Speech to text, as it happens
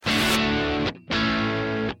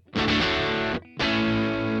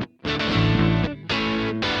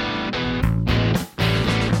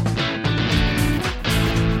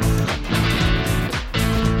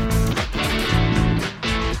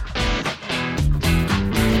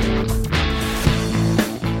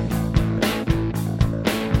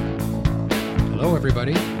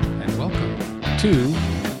everybody, and welcome to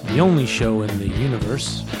the only show in the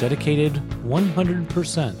universe dedicated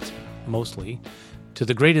 100%, mostly, to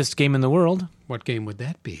the greatest game in the world. What game would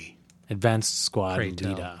that be? Advanced Squad Great,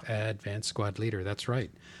 Leader. Advanced Squad Leader, that's right.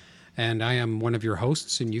 And I am one of your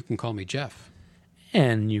hosts, and you can call me Jeff.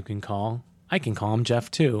 And I can call him Jeff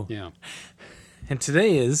too. Yeah. And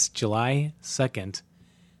today is July 2nd.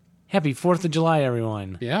 Happy 4th of July,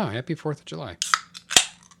 everyone. Yeah, happy 4th of July.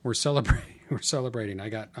 We're celebrating.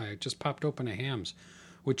 I just popped open a Hams,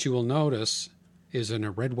 which you will notice is in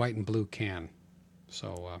a red, white, and blue can.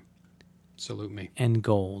 So, salute me. And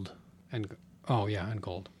gold. And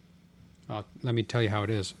gold. Let me tell you how it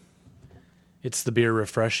is. It's the beer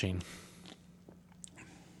refreshing.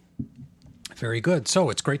 Very good. So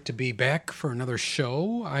it's great to be back for another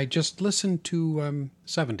show. I just listened to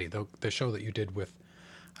 70, the show that you did with.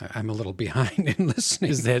 I'm a little behind in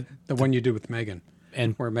listening. Is that the one you did with Megan?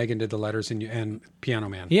 And where Megan did the letters and Piano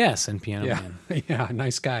Man. Yes, and Piano Man. Yeah,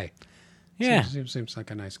 nice guy. Yeah. Seems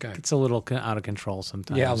like a nice guy. It's a little out of control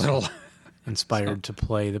sometimes. Yeah, a little. Inspired to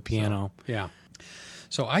play the piano. Yeah.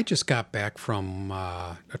 So I just got back from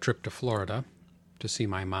a trip to Florida to see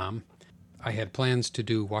my mom. I had plans to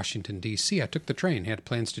do Washington, D.C. I took the train. Had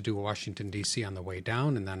plans to do Washington, D.C. on the way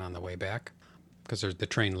down and then on the way back because the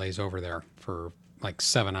train lays over there for like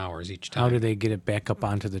 7 hours each time. How do they get it back up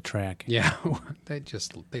onto the track? Yeah, they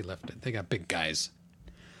left it. They got big guys.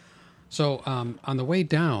 So on the way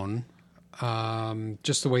down,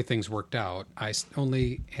 just the way things worked out, I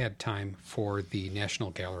only had time for the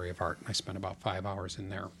National Gallery of Art. I spent about 5 hours in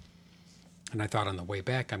there. And I thought on the way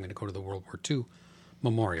back, I'm going to go to the World War II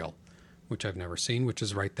Memorial, which I've never seen, which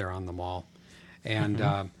is right there on the mall.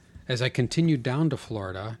 And as I continued down to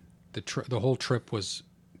Florida, the whole trip was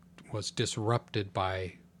disrupted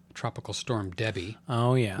by Tropical Storm Debbie.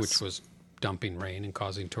 Oh, yes. Which was dumping rain and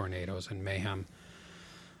causing tornadoes and mayhem.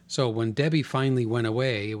 So when Debbie finally went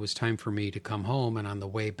away, it was time for me to come home. And on the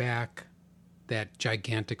way back, that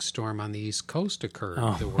gigantic storm on the East Coast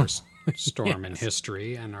occurred, the worst storm in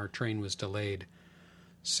history. And our train was delayed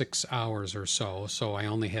 6 hours or so. So I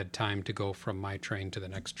only had time to go from my train to the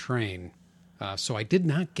next train. So I did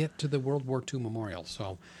not get to the World War II Memorial.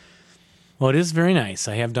 Well, it is very nice.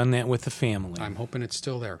 I have done that with the family. I'm hoping it's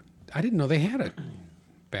still there. I didn't know they had it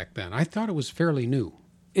back then. I thought it was fairly new.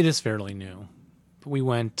 It is fairly new. We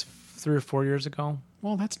went 3 or 4 years ago.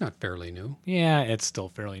 Well, that's not fairly new. Yeah, it's still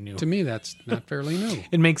fairly new. To me, that's not fairly new.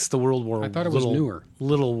 It makes the World War I thought it was newer.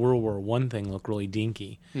 Little World War I thing look really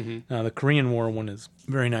dinky. Mm-hmm. The Korean War one is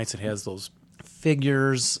very nice. It has those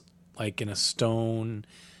figures like in a stone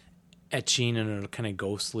etching and a kind of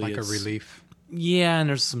ghostly. Like a relief. Yeah, and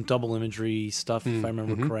there's some double imagery stuff, if I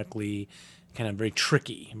remember correctly, kind of very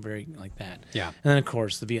tricky, very like that. Yeah. And then, of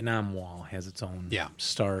course, the Vietnam Wall has its own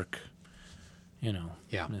stark,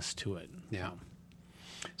 ness to it. Yeah.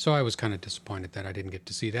 So I was kind of disappointed that I didn't get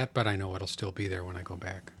to see that, but I know it'll still be there when I go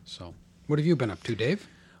back. So what have you been up to, Dave?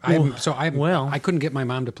 I couldn't get my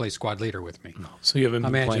mom to play Squad Leader with me. No, so you haven't been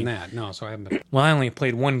Imagine playing. that. No, so I haven't been. Well, I only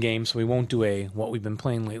played one game, so we won't do a what we've been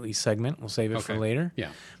playing lately segment. We'll save it for later. Yeah.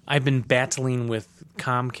 I've been battling with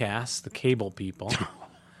Comcast, the cable people,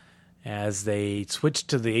 as they switched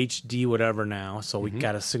to the HD whatever now, so we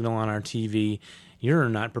got a signal on our TV. You're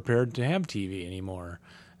not prepared to have TV anymore.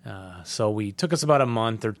 So we took us about a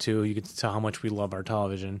month or two, you could tell how much we love our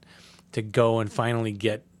television, to go and finally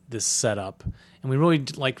get this set up. And we really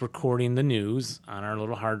liked recording the news on our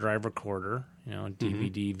little hard drive recorder,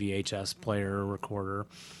 DVD, VHS player recorder.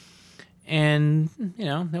 And,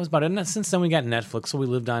 that was about it. And since then we got Netflix, so we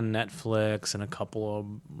lived on Netflix and a couple of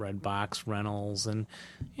Redbox rentals. And,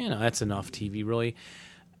 that's enough TV, really.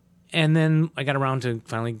 And then I got around to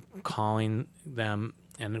finally calling them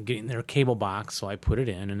and getting their cable box, so I put it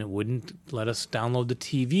in, and it wouldn't let us download the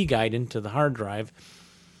TV guide into the hard drive,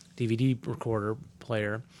 DVD recorder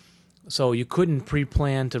player. So you couldn't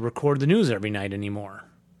pre-plan to record the news every night anymore.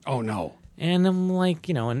 Oh, no. And I'm like,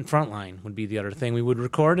 and Frontline would be the other thing we would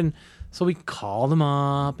record. And so we called them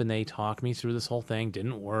up, and they talked me through this whole thing.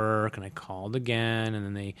 Didn't work, and I called again, and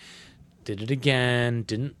then they did it again.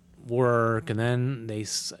 Didn't work, and then they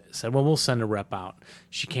said, well, we'll send a rep out.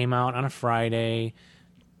 She came out on a Friday,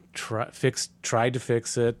 tried to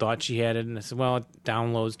fix it, thought she had it, and I said, well, it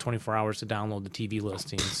downloads 24 hours to download the TV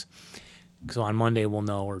listings. So on Monday we'll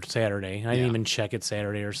know, or Saturday. I didn't even check it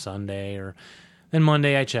Saturday or Sunday. Then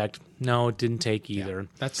Monday I checked. No, it didn't take either. Yeah,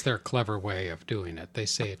 that's their clever way of doing it. They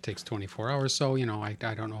say it takes 24 hours, so, I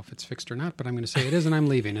don't know if it's fixed or not, but I'm going to say it is, and I'm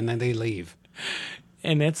leaving, and then they leave.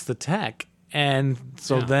 And that's the tech. And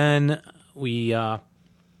so then we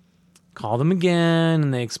call them again,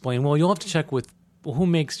 and they explain, well, you'll have to check with well, who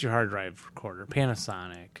makes your hard drive recorder?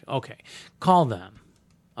 Panasonic. Okay, call them.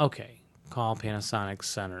 Okay, call Panasonic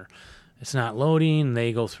Center. It's not loading.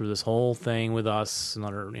 They go through this whole thing with us.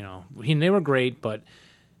 Another, they were great, but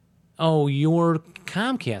your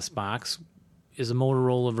Comcast box is a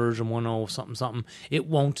Motorola version 10 something something. It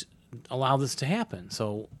won't allow this to happen.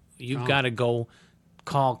 So you've got to go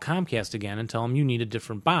call Comcast again and tell them you need a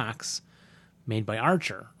different box made by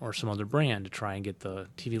Archer or some other brand to try and get the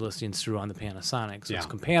TV listings through on the Panasonic so it's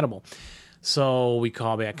compatible. So we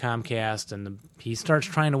call back Comcast, and he starts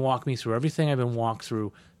trying to walk me through everything I've been walked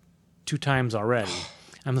through 2 times already.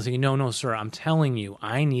 I'm thinking, no, sir, I'm telling you,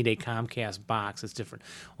 I need a Comcast box. It's different.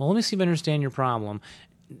 Well, let me see if I understand your problem.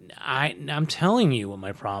 I'm telling you what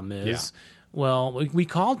my problem is. Yeah. Well, we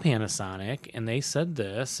called Panasonic, and they said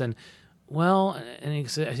this, and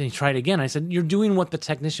he tried again. I said, you're doing what the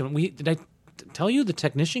technician... Did I tell you the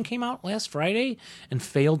technician came out last Friday and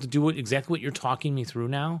failed to do exactly what you're talking me through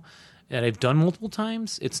now, that I've done multiple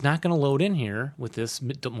times? It's not going to load in here with this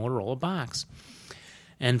Motorola box.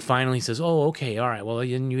 And finally he says, okay, all right, well,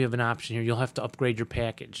 then you have an option here. You'll have to upgrade your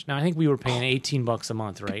package. Now, I think we were paying $18 a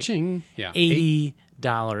month, right? Ka-ching. Yeah.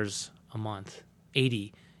 $80 a month.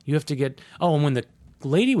 $80. You have to get... Oh, and when the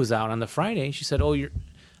lady was out on the Friday, she said, I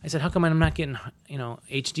said, how come I'm not getting,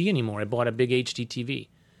 HD anymore? I bought a big HD TV.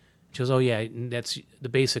 She goes, that's the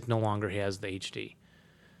basic no longer has the HD.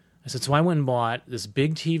 I said, so I went and bought this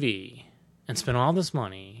big TV and spent all this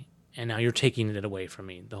money, and now you're taking it away from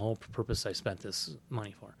me, the whole purpose I spent this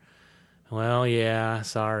money for. Well, yeah,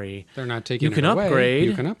 sorry. They're not taking it away.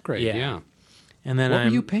 You can upgrade, yeah. And then what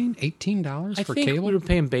were you paying, $18 for cable? I think we were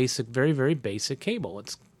paying basic, very, very basic cable.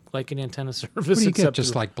 It's like an antenna service. What do you get,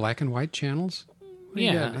 just like black and white channels?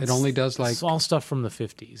 It only does like... It's all stuff from the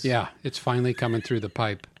 50s. Yeah, it's finally coming through the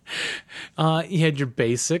pipe. You had your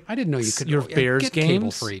basic... I didn't know you could... Your Bears get games.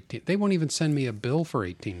 Cable for $18. They won't even send me a bill for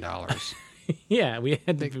 $18. Yeah, we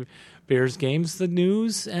had the Bears games, the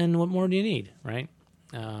news, and what more do you need, right?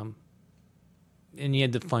 And you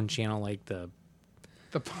had the fun channel, like the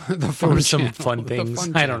fun there were some channel, fun things.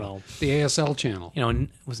 Fun I don't know. The ASL channel.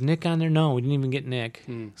 Was Nick on there? No, we didn't even get Nick.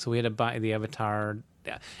 So we had to buy the Avatar.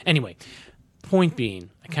 Yeah. Anyway, point being,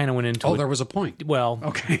 I kind of went into it. There was a point. Well,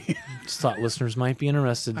 okay. Just thought listeners might be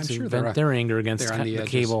interested to vent their anger against the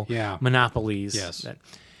cable monopolies. Yes.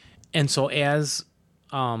 And so as...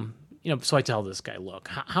 so I tell this guy, look,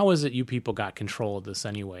 how is it you people got control of this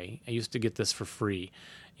anyway? I used to get this for free,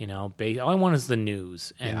 all I want is the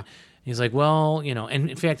news. And he's like, well, and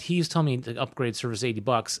in fact, he was telling me to upgrade service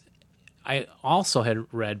 $80. I also had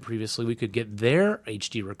read previously we could get their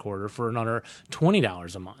HD recorder for another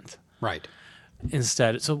 $20 a month. Right.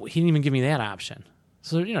 Instead. So he didn't even give me that option.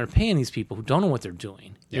 So, they're paying these people who don't know what they're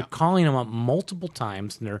doing. Yeah. You're calling them up multiple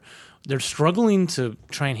times, and they're struggling to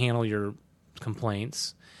try and handle your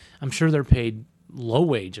complaints. I'm sure they're paid low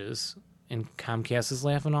wages, and Comcast is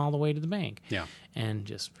laughing all the way to the bank. Yeah. And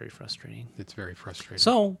just very frustrating. It's very frustrating.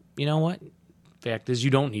 So, you know what? Fact is, you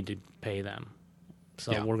don't need to pay them.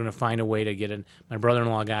 So we're going to find a way to get it. My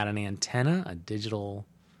brother-in-law got an antenna, a digital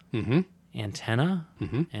antenna,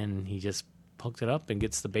 and he just hooked it up and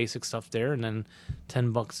gets the basic stuff there, and then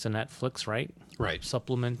 $10 to Netflix, right? Right.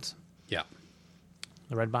 Supplement. Yeah.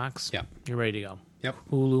 The red box. Yeah. You're ready to go. Yep.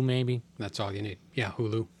 Hulu, maybe. That's all you need. Yeah,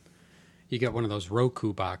 Hulu. You get one of those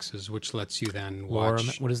Roku boxes, which lets you then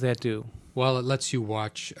watch. What does that do? Well, it lets you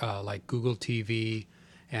watch like Google TV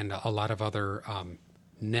and a lot of other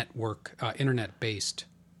internet-based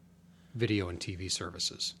video and TV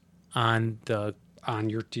services on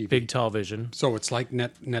your TV, big television. So it's like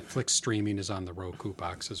Netflix streaming is on the Roku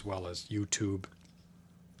box, as well as YouTube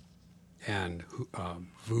and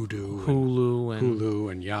Vudu, Hulu,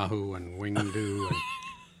 and Yahoo, and Wingdo.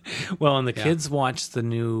 And well, and the kids watch the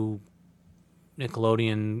new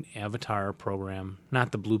Nickelodeon Avatar program.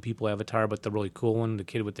 Not the blue people Avatar, but the really cool one, the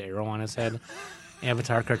kid with the arrow on his head.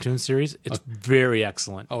 Avatar cartoon series. It's very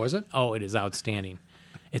excellent. Oh, is it? Oh, it is outstanding.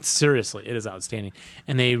 It is outstanding.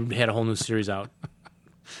 And they had a whole new series out.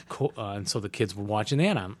 And so the kids were watching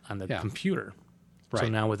that on the computer. Right. So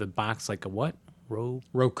now with a box like a what?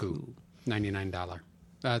 Roku. $99.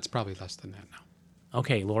 It's probably less than that now.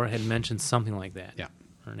 Okay, Laura had mentioned something like that. Yeah.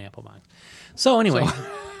 Or an Apple box. So anyway,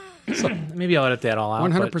 so maybe I'll edit that all out.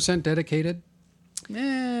 100% dedicated?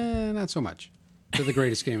 Not so much. To the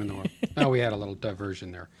greatest game in the world. Oh, we had a little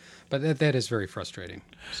diversion there. But that is very frustrating.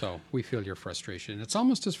 So we feel your frustration. It's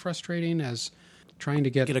almost as frustrating as trying to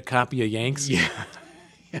get a copy of Yanks. Yeah.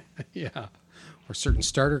 Yeah. Or certain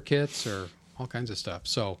starter kits or all kinds of stuff.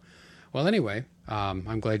 So, well, anyway,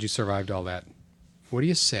 I'm glad you survived all that. What do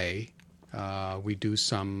you say we do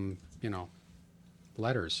some,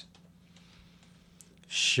 letters?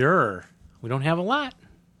 Sure. We don't have a lot,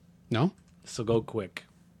 No? so go quick.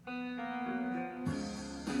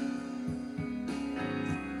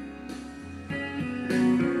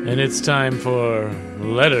 And it's time for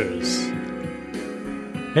letters.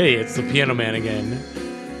 Hey, it's the Piano Man again.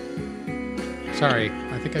 Sorry,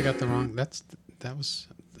 I think I got the wrong. That's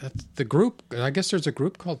the group. I guess there's a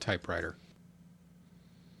group called Typewriter.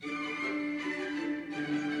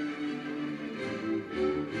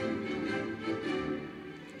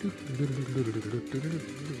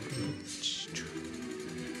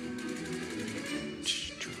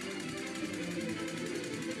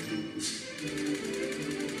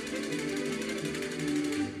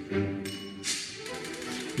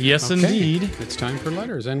 Yes, Okay, indeed. it's time for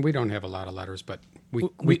letters, and we don't have a lot of letters, but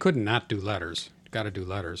we could not do letters. Got to do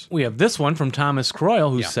letters. We have this one from Thomas Croyle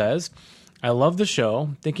who Yeah. says, I love the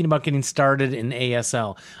show. Thinking about getting started in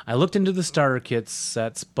ASL. I looked into the starter kit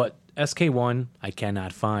sets, but SK1 I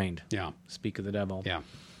cannot find. Yeah, Speak of the devil. yeah.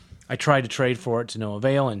 I tried to trade for it to no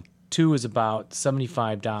avail, and 2 is about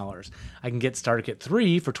 $75. I can get starter kit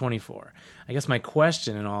 3 for $24. I guess my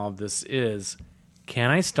question in all of this is, can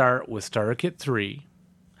I start with starter kit 3,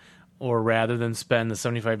 or rather than spend the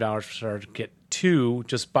 $75 for starter kit 2,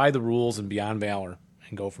 just buy the rules and Beyond Valor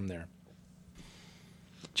and go from there?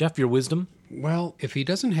 Jeff, your wisdom? Well, if he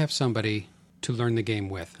doesn't have somebody to learn the game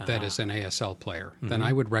with that is an ASL player, then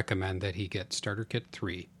I would recommend that he get starter kit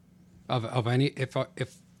 3. Of any, if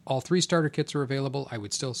all 3 starter kits are available, I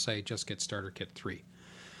would still say just get starter kit 3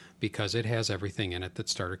 because it has everything in it that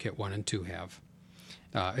starter kit 1 and 2 have,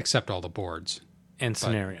 except all the boards And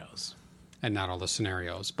scenarios. and not all the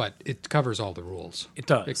scenarios. But it covers all the rules. It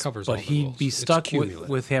does. It covers but all the he'd rules. be It's stuck cumulative.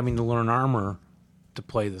 with having to learn armor to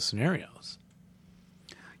play the scenarios.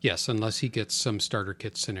 Yes, unless he gets some starter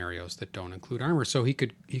kit scenarios that don't include armor. So he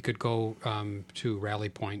could go to Rally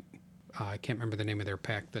Point. I can't remember the name of their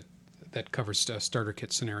pack that covers starter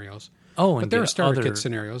kit scenarios. Oh, But and there get are starter other, kit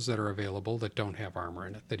scenarios that are available that don't have armor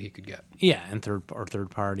in it that he could get. yeah, and third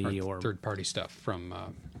party or Third party stuff from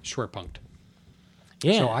Schwerpunkt.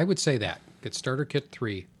 yeah. So I would say that. Get starter kit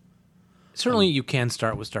 3. Certainly, you can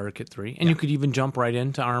start with starter kit 3, and you could even jump right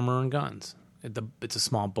into armor and guns. It's a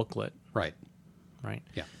small booklet, Right. right?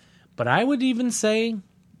 Yeah. But I would even say,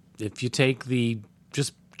 if you take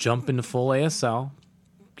just jump into full ASL,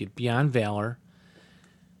 get Beyond Valor,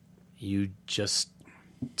 you just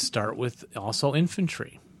start with also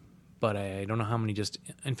infantry. But I don't know how many just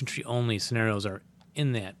infantry only scenarios are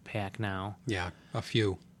in that pack now. Yeah. A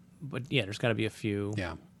few. But yeah, there's got to be a few.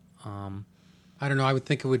 Yeah. I don't know. I would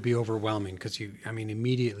think it would be overwhelming because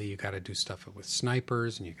immediately you got to do stuff with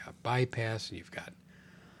snipers and you got bypass and you've got,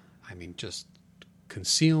 just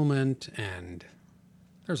concealment and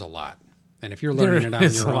there's a lot. And if you're learning it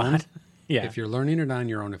on your own, yeah. if you're learning it on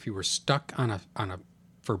your own, if you were stuck on a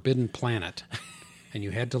forbidden planet and you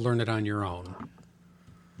had to learn it on your own,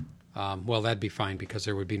 well, that'd be fine because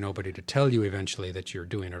there would be nobody to tell you eventually that you're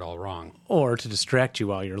doing it all wrong. Or to distract you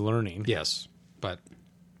while you're learning. Yes, but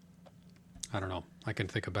I don't know. I can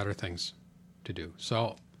think of better things to do.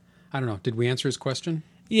 So, I don't know. Did we answer his question?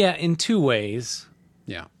 Yeah, in 2 ways.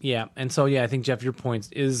 Yeah. Yeah, and so, yeah, I think, Jeff, your point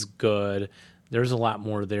is good. There's a lot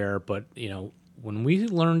more there, but, when we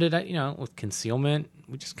learned it, with concealment,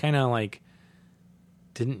 we just kind of,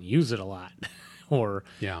 didn't use it a lot.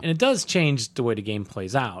 Yeah. And it does change the way the game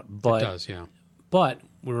plays out. But, It does, yeah. But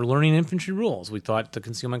we were learning infantry rules. We thought the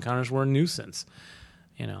concealment counters were a nuisance.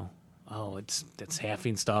 It's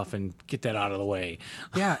halving stuff and get that out of the way.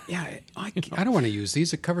 Yeah, yeah. I don't want to use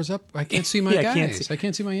these. It covers up. I can't see my Yeah, guys. I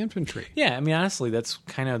can't see my infantry. Yeah, honestly, that's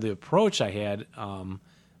kind of the approach I had.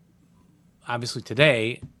 Obviously,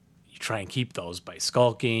 today, you try and keep those by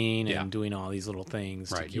skulking Yeah. and doing all these little things.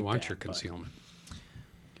 to Right. keep You want that, your but- concealment.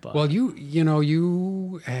 but- Well,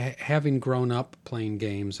 you having grown up playing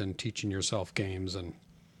games and teaching yourself games and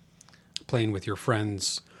playing with your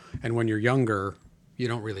friends, and when you're younger, you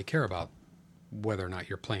don't really care about whether or not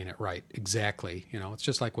you're playing it right exactly. It's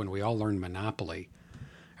just like when we all learned Monopoly.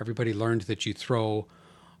 Everybody learned that you throw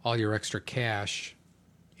all your extra cash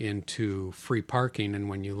into free parking, and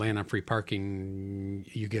when you land on free parking,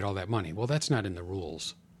 you get all that money. Well, that's not in the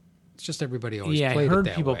rules. It's just everybody always yeah, I played heard it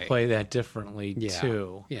that people way. play that differently, Yeah,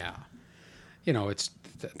 too. yeah.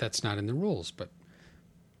 That's not in the rules. But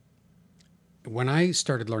when I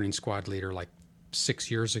started learning Squad Leader 6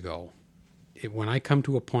 years ago, when I come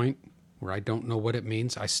to a point where I don't know what it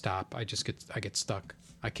means, I stop. I get stuck.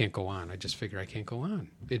 I can't go on. I just figure I can't go on.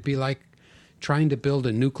 It'd be like trying to build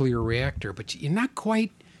a nuclear reactor, but you're not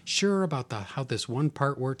quite sure about how this one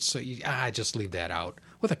part works, so just leave that out.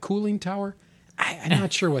 With a cooling tower, I'm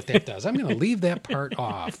not sure what that does. I'm going to leave that part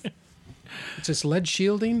off. It's this lead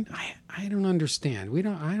shielding. I don't understand.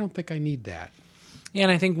 I don't think I need that. Yeah,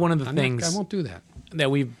 and I think one of the things I won't do that.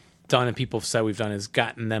 that we've done and people have said we've done is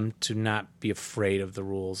gotten them to not be afraid of the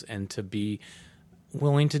rules and to be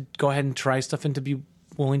willing to go ahead and try stuff and to be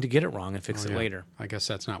willing to get it wrong and fix it later. I guess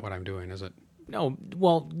that's not what I'm doing, is it? No,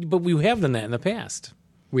 well, but we have done that in the past.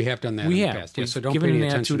 We have done that in the past. Yeah, so don't pay any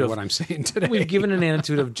attention to what I'm saying today. We've given an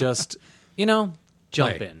attitude of just, jump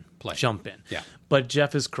in. Jump in. Yeah. But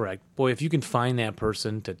Jeff is correct. Boy, if you can find that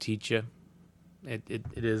person to teach you,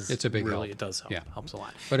 it's a big help. It does help. Yeah. Helps a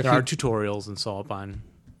lot. But there are tutorials and so on.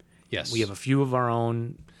 Yes. We have a few of our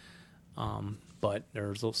own, but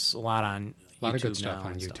there's a lot on YouTube. A lot of good stuff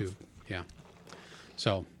on YouTube. Yeah.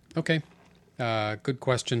 So, okay. Good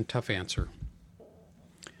question, tough answer.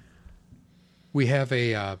 We have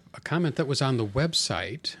a comment that was on the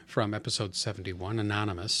website from episode 71.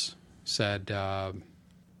 Anonymous said,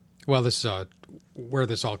 this where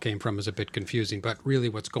this all came from is a bit confusing, but really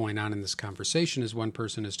what's going on in this conversation is one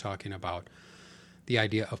person is talking about the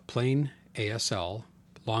idea of playing ASL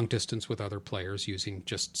long distance with other players using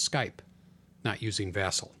just Skype, not using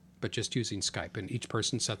Vassal, but just using Skype. And each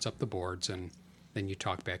person sets up the boards, and then you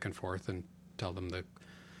talk back and forth and tell them the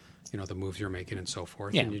moves you're making and so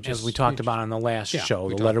forth. Yeah, and as we talked about on the last show,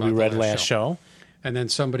 the letter we read last show. And then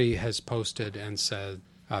somebody has posted and said,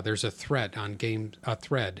 there's a thread on a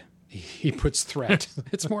thread. He puts threat.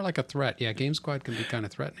 It's more like a threat. Yeah, Game Squad can be kind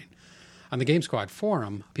of threatening. On the Game Squad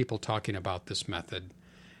forum, people talking about this method,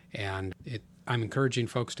 and I'm encouraging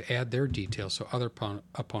folks to add their details so other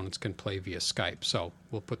opponents can play via Skype. So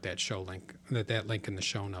we'll put that link in the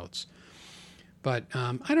show notes. But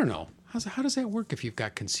I don't know. How does that work if you've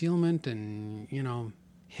got concealment and,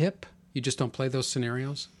 HIP? You just don't play those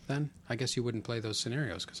scenarios then? I guess you wouldn't play those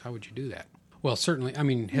scenarios because how would you do that? Well, certainly, I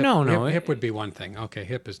mean, HIP would be one thing. Okay,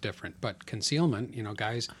 HIP is different. But concealment,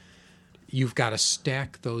 guys, you've got to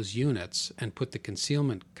stack those units and put the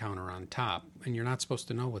concealment counter on top, and you're not supposed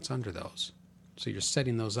to know what's under those. So you're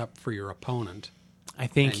setting those up for your opponent. I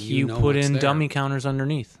think you put in dummy counters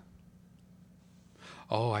underneath.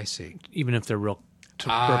 Oh, I see. Even if they're real, to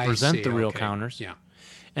represent the real counters. Yeah.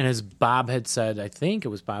 And as Bob had said, I think it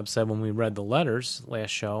was Bob said when we read the letters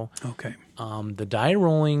last show. Okay. The die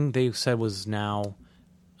rolling they said was now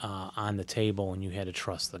on the table, and you had to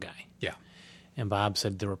trust the guy. Yeah. And Bob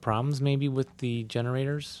said there were problems maybe with the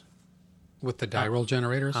generators. With the die roll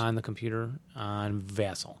generators on the computer on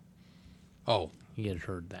Vassal. Oh, he had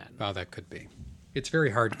heard that. Oh, that could be. It's very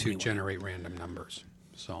hard to generate random numbers,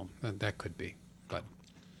 so that could be. But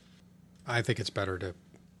I think it's better to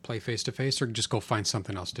play face-to-face or just go find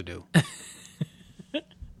something else to do.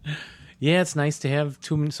 Yeah, it's nice to have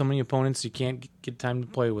so many opponents you can't get time to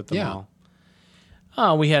play with them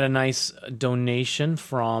all. We had a nice donation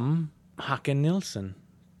from Hakan Nilsson.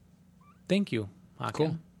 Thank you, Hakan.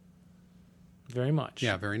 Cool. Very much.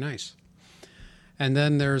 Yeah, very nice. And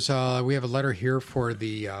then there's we have a letter here for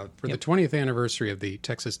the 20th anniversary of the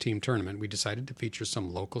Texas Team Tournament. We decided to feature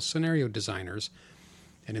some local scenario designers,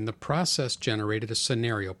 and in the process generated a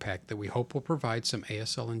scenario pack that we hope will provide some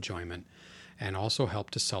ASL enjoyment and also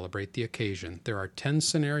help to celebrate the occasion. There are 10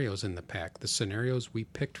 scenarios in the pack. The scenarios we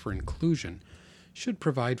picked for inclusion should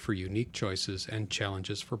provide for unique choices and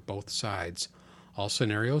challenges for both sides. All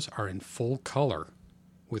scenarios are in full color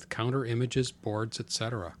with counter images, boards,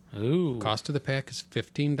 etc. Ooh. Cost of the pack is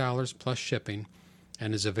 $15 plus shipping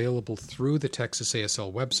and is available through the Texas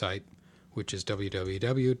ASL website, which is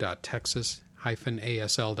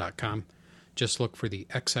www.texas-asl.com. Just look for the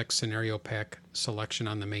XX Scenario Pack selection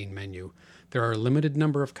on the main menu. There are a limited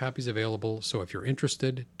number of copies available, so if you're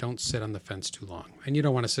interested, don't sit on the fence too long. And you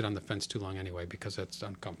don't want to sit on the fence too long anyway because that's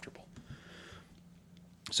uncomfortable.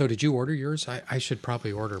 So did you order yours? I should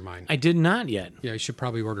probably order mine. I did not yet. Yeah, you should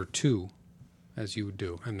probably order 2, as you would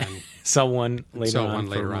do, and then sell one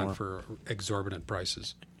later on for exorbitant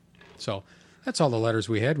prices. So that's all the letters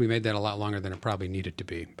we had. We made that a lot longer than it probably needed to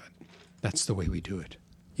be, but that's the way we do it.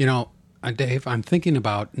 Dave, I'm thinking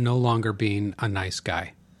about no longer being a nice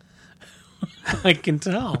guy. I can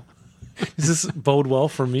tell. Does this bode well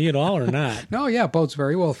for me at all or not? No, yeah, it bodes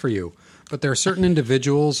very well for you. But there are certain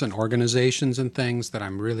individuals and organizations and things that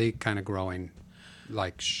I'm really kind of growing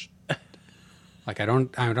I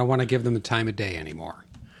don't want to give them the time of day anymore.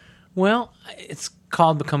 Well, it's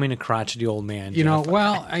called becoming a crotchety old man.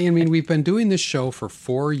 We've been doing this show for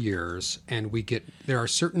 4 years, and there are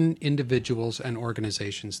certain individuals and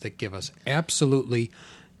organizations that give us absolutely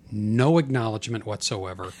no acknowledgement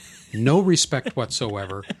whatsoever, no respect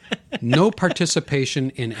whatsoever, no participation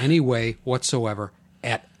in any way whatsoever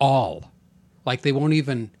at all. Like they won't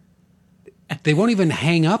even They won't even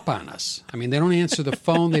hang up on us. I mean, they don't answer the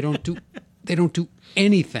phone. They don't do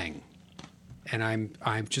anything. And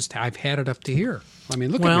I've had it up to here. I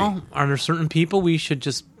mean, look at me. Well, are there certain people we should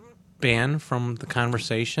just ban from the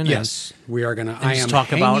conversation? Yes, we are going to. I am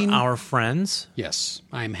talk about our friends. Yes,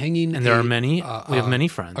 I am hanging. And there are many. We have many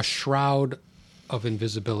friends. A shroud of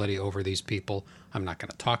invisibility over these people. I'm not going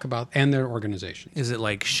to talk about and their organization. Is it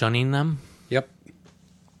like shunning them? Yep.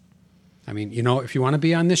 I mean, if you want to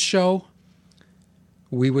be on this show,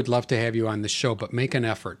 we would love to have you on this show, but make an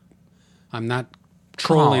effort. I'm not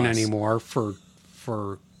trolling anymore for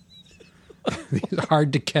these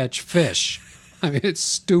hard to catch fish. I mean, it's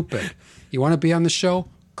stupid. You want to be on the show?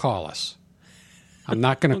 Call us. I'm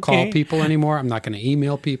not going to call people anymore. I'm not going to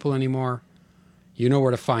email people anymore. You know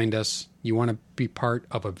where to find us. You want to be part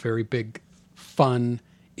of a very big, fun,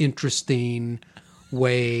 interesting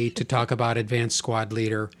way to talk about Advanced Squad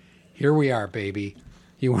Leader. Here we are, baby.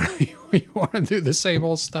 You want to do the same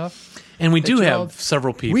old stuff? And we do have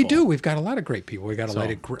several people. We do. We've got a lot of great people. We've got a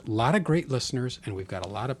lot of great listeners, and we've got a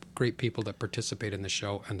lot of great people that participate in the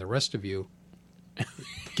show. And the rest of you,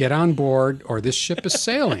 get on board, or this ship is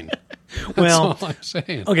sailing. That's all I'm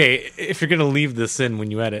saying. Okay, if you're going to leave this in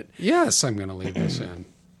when you edit. Yes, I'm going to leave this in.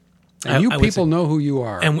 And you people know who you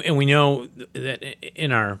are. And we know that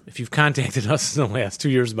if you've contacted us in the last 2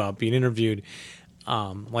 years about being interviewed,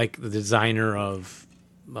 like the designer of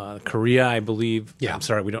Korea, I believe. Yeah. I'm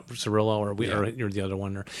sorry, we don't Cirillo, or you're the other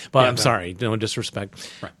one. But I'm sorry, no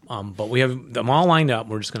disrespect. Right. But we have them all lined up.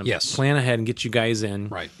 We're just going to plan ahead and get you guys in.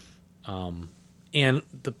 Right. And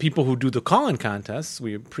the people who do the call-in contests,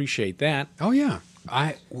 we appreciate that. Oh, yeah.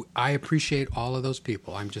 I appreciate all of those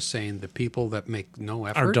people. I'm just saying the people that make no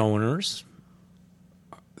effort. Our donors.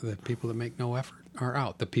 The people that make no effort are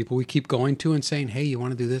out. The people we keep going to and saying, hey, you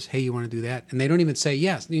want to do this? Hey, you want to do that? And they don't even say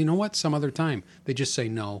yes. You know what? Some other time. They just say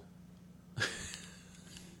no.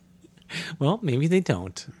 Well, maybe they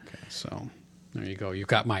don't. Okay, so there you go. You've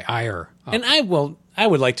got my ire. And I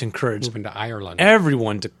would like to encourage moving to Ireland.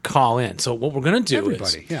 Everyone to call in. So what we're going to do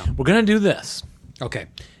we're going to do this. Okay.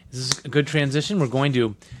 This is a good transition. We're going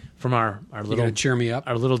to, from our little cheer me up,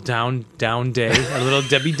 our little down day, our little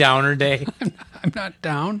Debbie Downer day. I'm not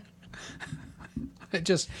down. It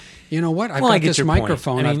just, you know what? I've got this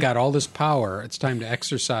microphone. I've got all this power. It's time to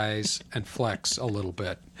exercise and flex a little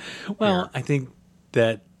bit. Well, I think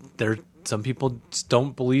that some people just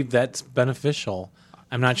don't believe that's beneficial.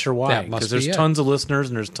 I'm not sure why. Because there's tons of listeners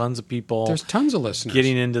and there's tons of people. There's tons of listeners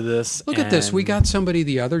getting into this. Look at this. We got somebody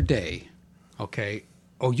the other day. Okay.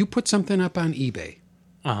 Oh, you put something up on eBay.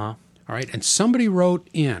 Uh-huh. All right. And somebody wrote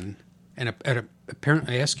in and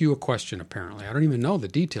apparently asked you a question, apparently. I don't even know the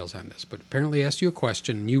details on this, but apparently asked you a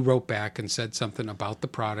question, and you wrote back and said something about the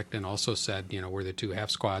product and also said, we're the two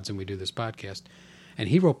half squads and we do this podcast. And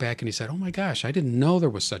he wrote back and he said, oh, my gosh, I didn't know there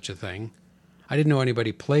was such a thing. I didn't know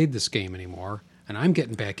anybody played this game anymore, and I'm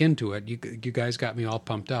getting back into it. You guys got me all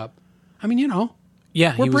pumped up. I mean,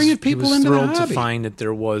 Yeah, we're bringing people into the hobby. He was thrilled to find that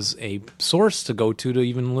there was a source to go to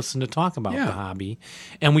even listen to talk about the hobby.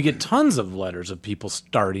 And we get tons of letters of people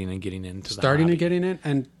starting and getting into the hobby. And getting in,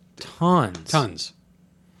 and tons.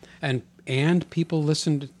 And people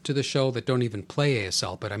listen to the show that don't even play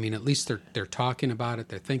ASL, but I mean, at least they're talking about it,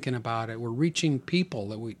 they're thinking about it. We're reaching people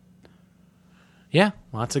that we... Yeah,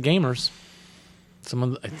 lots of gamers.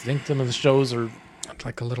 I think some of the shows are...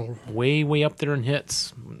 like a little way up there in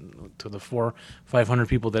hits to the 400-500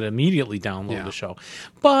 people that immediately download the show.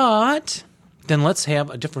 But then let's have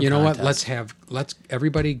a different contest. What? Let's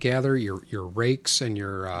everybody gather your rakes and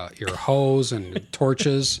your hoes and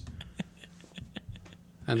torches,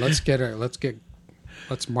 and let's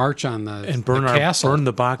march on the castle. Burn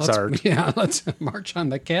the box art. Yeah, let's march on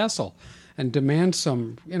the castle and demand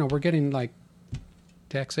some. We're getting like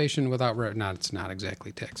taxation without it's not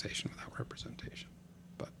exactly taxation without representation.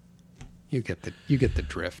 You get the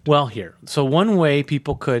drift. Well, here. So one way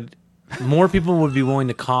more people would be willing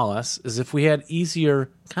to call us is if we had easier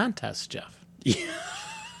contests, Jeff. Yeah.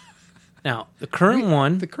 Now, the current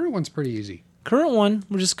one's pretty easy. Current one,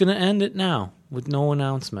 we're just going to end it now with no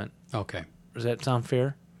announcement. Okay. Does that sound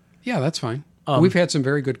fair? Yeah, that's fine. We've had some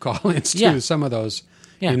very good call-ins, too. Yeah. Some of those.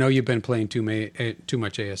 Yeah. You've been playing too much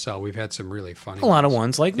ASL. We've had some really funny ones. A lot of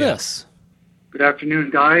ones like this. Good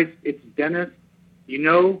afternoon, guys. It's Dennis.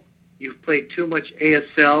 You've played too much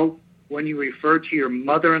ASL when you refer to your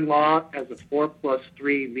mother-in-law as a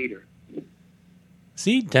 4+3 leader.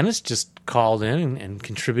 See, Dennis just called in and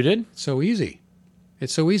contributed. So easy.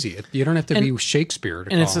 It's so easy. You don't have to be Shakespeare to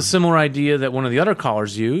call. And it's a similar idea that one of the other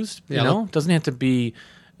callers used. Yeah, it doesn't have to be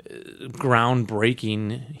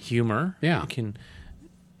groundbreaking humor. Yeah.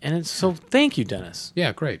 So thank you, Dennis.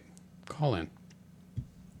 Yeah, great. Call in.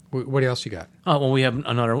 What else you got? Oh, well, we have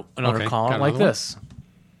another Okay, call got like another this.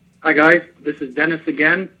 Hi guys, this is Dennis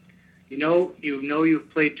again. You know you've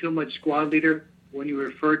played too much squad leader when you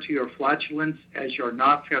refer to your flatulence as your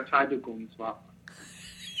Nachverteidigungswaffe.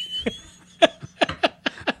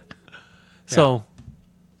 So,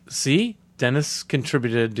 see, Dennis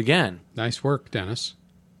contributed again. Nice work, Dennis.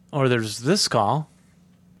 Or there's this call.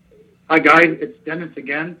 Hi guys, it's Dennis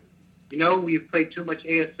again. You know you've played too much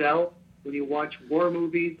ASL when you watch war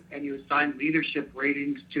movies and you assign leadership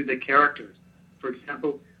ratings to the characters. For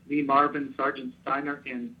example, Lee Marvin, Sergeant Steiner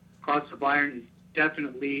in Cross of Iron is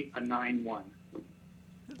definitely a 9-1.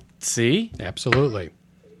 See? Absolutely.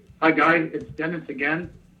 Hi guys, it's Dennis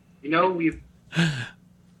again. You know we've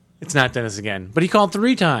It's not Dennis again, but he called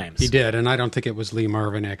 3 times. He did, and I don't think it was Lee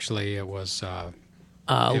Marvin, actually. It was,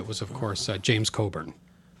 of course, James Coburn.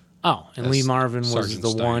 Oh, and Lee Marvin was Sergeant the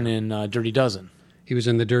Steiner. one in Dirty Dozen. He was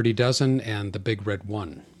in The Dirty Dozen and The Big Red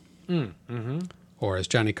One. Mm-hmm. Or as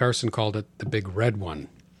Johnny Carson called it, The Big Red One.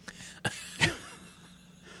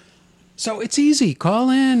 So it's easy.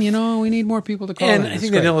 Call in. We need more people to call in. And I It's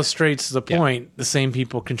think great. that illustrates the point, the same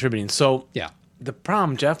people contributing. So Yeah. the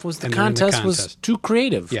problem, Jeff, was the And they're in the contest was contest. too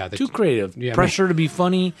creative. Yeah, too creative. yeah, Pressure to be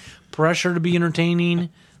funny, pressure to be entertaining.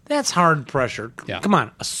 That's hard pressure. Yeah. Come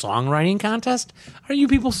on, a songwriting contest? Are you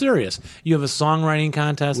people serious? You have a songwriting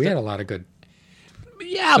contest? We had a lot of good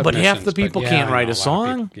Yeah, but half the submissions, people yeah, can't I write know, a lot of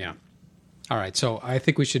song. people- yeah. All right, so I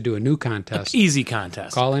think we should do a new contest. Easy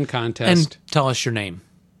contest. Call in contest. And tell us your name.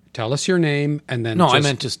 Tell us your name, and then No, just, I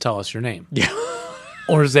meant just tell us your name. Yeah.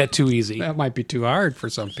 Or is that too easy? That might be too hard for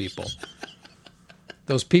some people.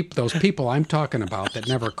 Those people I'm talking about that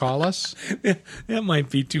never call us That might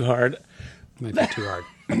be too hard. might be too hard.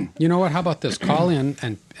 You know what? How about this? Call in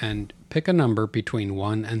and pick a number between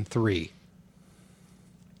 1 and 3.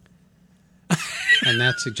 And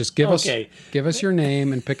that's it. Just give Okay. us your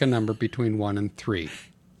name and pick a number between 1 and 3.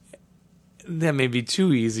 That may be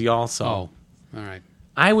too easy also. Oh, all right.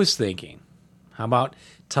 I was thinking, how about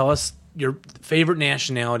tell us your favorite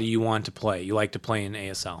nationality you want to play. You like to play in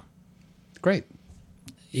ASL. Great.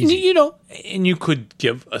 And Easy. and you could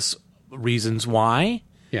give us reasons why.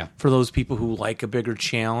 Yeah. For those people who like a bigger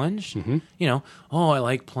challenge, Mm-hmm. I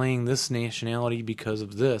like playing this nationality because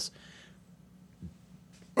of this.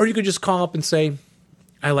 Or you could just call up and say,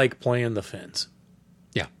 I like playing the Finns.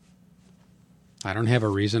 Yeah. I don't have a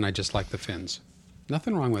reason. I just like the Finns.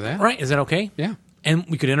 Nothing wrong with that. Right? Is that okay? Yeah. And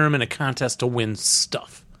we could enter them in a contest to win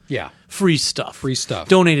stuff. Yeah. Free stuff. Free stuff.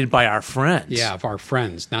 Donated by our friends. Yeah, of our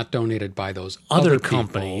friends, not donated by those Other people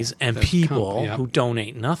companies and that people yeah, who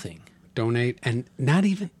donate nothing. donate and not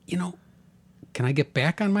even, can I get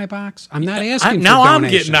back on my box? I'm not asking for now I'm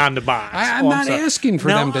donations. getting on the box. I'm Oh, not sorry. asking for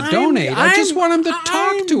Now them to donate. I just want them to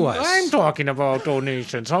talk to us. I'm talking about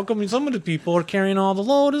donations. How come some of the people are carrying all the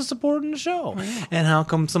load and supporting the show? And how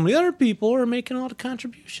come some of the other people are making all the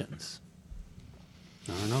contributions?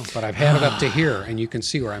 I don't know, but I've had it up to here, and you can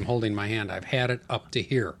see where I'm holding my hand. I've had it up to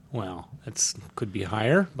here. Well, it could be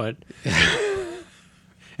higher, but...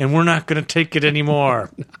 and we're not going to take it anymore.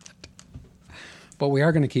 But we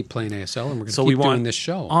are going to keep playing ASL, and we're going to So keep we want doing this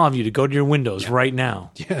show. all of you to go to your windows right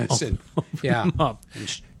now. Yes, and, yeah, Up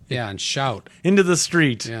and shout. into the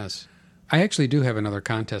street. Yes, I actually do have another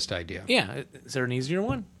contest idea. Yeah. Is there an easier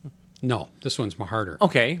one? No, this one's harder.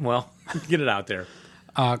 Okay, well, get it out there.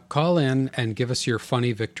 Call in and give us your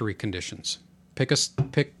funny victory conditions. Pick a.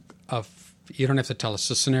 You don't have to tell us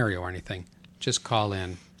the scenario or anything. Just call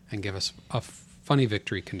in and give us a funny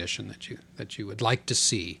victory condition that you would like to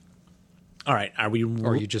see, All right, are we...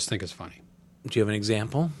 or you just think is funny. Do you have an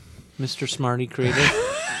example, Mr. Smarty Creative?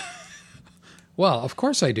 Well, of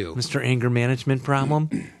course I do. Mr. Anger Management Problem?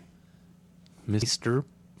 Mr.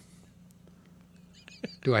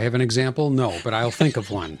 Do I have an example? No, but I'll think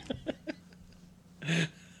of one.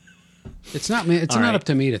 It's not me. It's All not right. up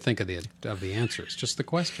to me to think of the answers. Just the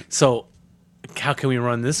question. So, how can we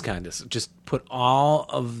run this contest? Just put all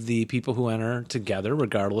of the people who enter together,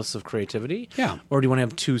 regardless of creativity? Yeah. Or do you want to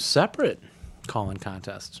have 2 separate call-in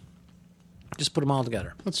contests? Just put them all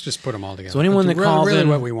together. Let's just put them all together. So anyone That's that calls really in-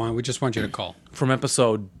 what we want. We just want you to call. From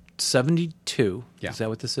episode 72, Yeah. is that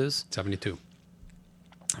what this is? 72.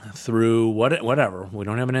 Through whatever. We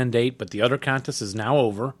don't have an end date, but the other contest is now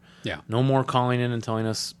over. Yeah. No more calling in and telling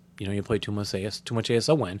us, you play too much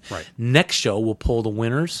ASL win. Right. Next show, we'll pull the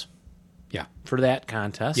winners Yeah. for that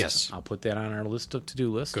contest. Yes. I'll put that on our list of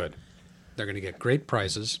to-do list. Good. They're going to get great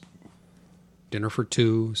prizes. Dinner for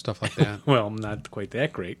 2, stuff like that. Well, not quite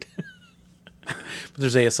that great. But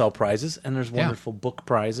there's ASL prizes, and there's wonderful book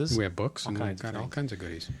prizes. We have books and we've kinds of got all things. kinds of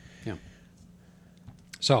goodies. Yeah.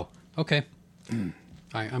 So, okay.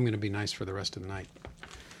 I'm going to be nice for the rest of the night.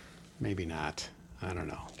 Maybe not. I don't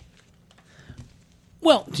know.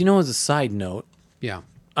 Well, do you know, as a side note, Yeah.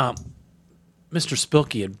 Mr.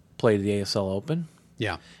 Spilkey had played the ASL Open,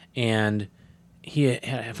 Yeah. and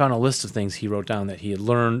I found a list of things he wrote down that he had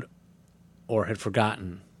learned or had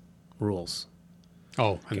forgotten rules.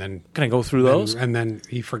 Oh, and then Can I go through those? And then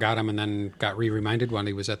he forgot them, and then got reminded when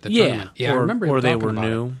he was at the tournament. Yeah, I remember. Or him they talking were about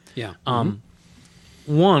new. it. Yeah.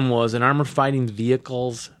 One was an armored fighting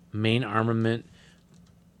vehicle's main armament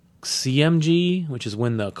CMG, which is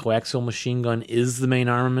when the coaxial machine gun is the main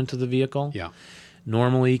armament of the vehicle. Yeah.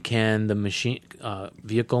 Normally, can the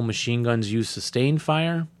vehicle machine guns use sustained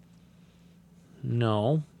fire?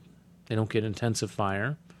 No. They don't get intensive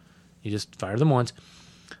fire. You just fire them once.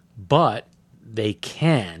 But they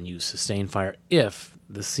can use sustained fire if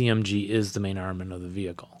the CMG is the main armament of the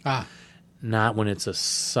vehicle. Ah. Not when it's a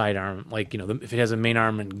side arm, like, if it has a main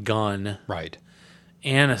armament gun Right.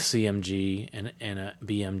 and a CMG and a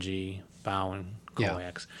BMG, bow and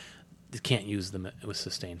coax, it can't use them with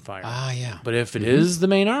sustained fire. Ah, yeah. But if it is the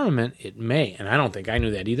main armament, it may. And I don't think I knew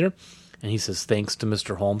that either. And he says, thanks to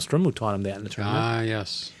Mr. Holmstrom, who taught him that in the tournament. Ah,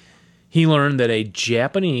 yes. He learned that a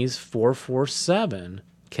Japanese 447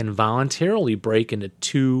 can voluntarily break into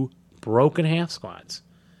 2 broken half squads.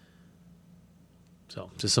 So,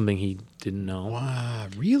 just something he didn't know. Wow,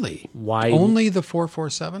 really? Why Only the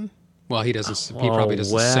 447? Well, he doesn't. He probably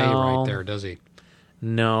doesn't say right well. there, does he?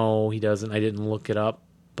 No, he doesn't. I didn't look it up,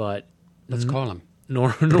 but Let's call him.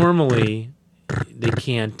 normally they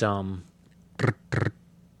can't.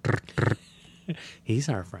 He's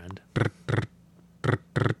our friend.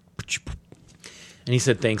 And he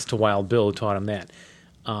said thanks to Wild Bill who taught him that.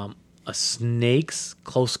 A snake's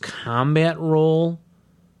close combat roll.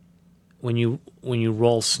 When you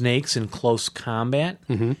roll snakes in close combat,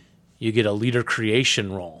 you get a leader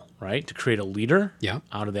creation roll, right? To create a leader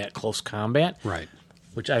out of that close combat. Right.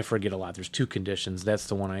 Which I forget a lot. There's 2 conditions. That's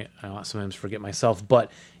the one I sometimes forget myself.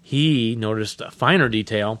 But he noticed a finer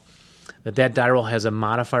detail that die roll has a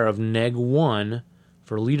modifier of -1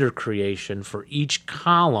 for leader creation for each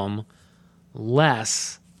column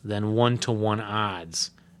less than 1-to-1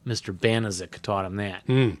 odds. Mr. Banazik taught him that.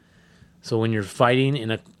 So when you're fighting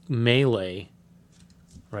in a melee,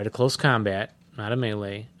 right, a close combat, not a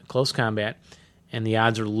melee, a close combat, and the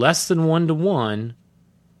odds are less than 1-to-1,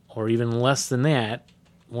 or even less than that,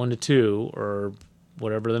 1-to-2, or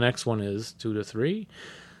whatever the next one is, 2-to-3,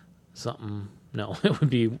 something. No, it would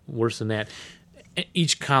be worse than that.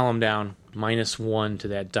 Each column down, -1 to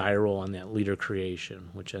that die roll on that leader creation,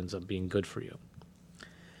 which ends up being good for you.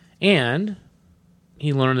 And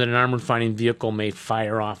he learned that an armored fighting vehicle may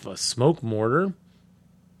fire off a smoke mortar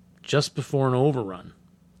just before an overrun.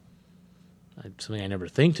 Something I never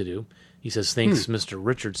think to do. He says thanks Mr.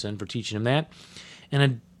 Richardson for teaching him that. And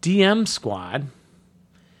a DM squad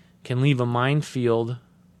can leave a minefield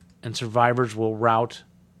and survivors will route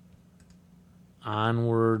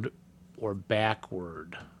onward or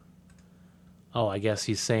backward. Oh, I guess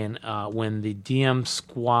he's saying when the DM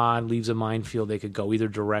squad leaves a minefield, they could go either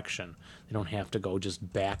direction. They don't have to go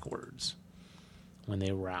just backwards when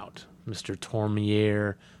they route. Mr.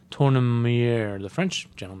 Tourmier, the French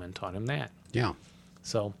gentleman, taught him that. Yeah.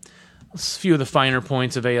 So, that's a few of the finer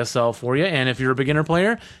points of ASL for you. And if you're a beginner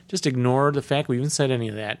player, just ignore the fact we even said any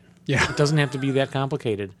of that. Yeah. It doesn't have to be that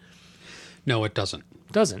complicated. No, it doesn't.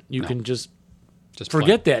 It doesn't. You can just Just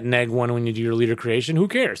forget that neg 1 when you do your leader creation. Who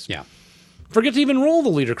cares? Yeah. Forget to even roll the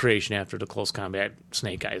leader creation after the close combat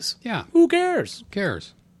snake eyes. Yeah. Who cares? Who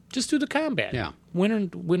cares? Just do the combat. Yeah. Win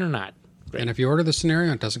or not. Great. And if you order the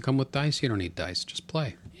scenario and it doesn't come with dice, you don't need dice. Just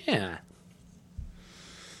play. Yeah.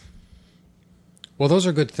 Well, those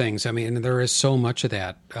are good things. I mean, there is so much of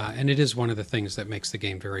that, and it is one of the things that makes the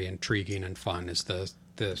game very intriguing and fun. Is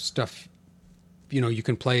the stuff, you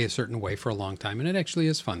can play a certain way for a long time, and it actually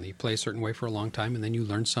is fun. You play a certain way for a long time, and then you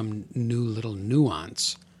learn some new little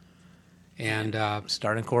nuance, and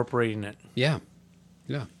Start incorporating it. yeah.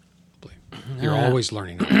 You're always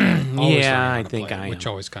learning. Always Yeah, learning how I to think play, I which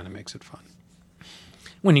am. always kind of makes it fun.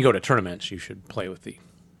 When you go to tournaments, you should play with the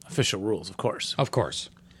official rules, of course. Of course.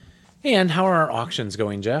 And how are our auctions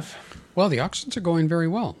going, Jeff? Well, the auctions are going very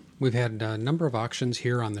well. We've had a number of auctions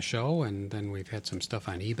here on the show, and then we've had some stuff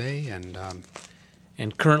on eBay, and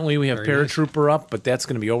And currently we have Very nice. Paratrooper up, but that's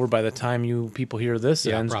going to be over by the time you people hear this.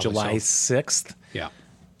 It Yeah, ends probably July so. 6th. yeah.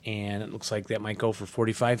 And it looks like that might go for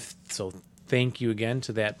 45. So thank you again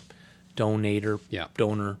to that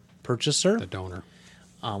donor purchaser. The donor.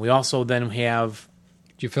 We also then have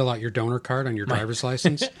Did you fill out your donor card on your driver's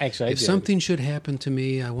license? Actually, I if did. something should happen to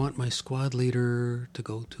me, I want my squad leader to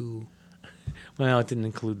go to. well, it didn't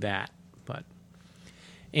include that, but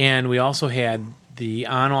And we also had the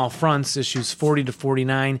On All Fronts, issues 40 to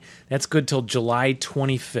 49. That's good till July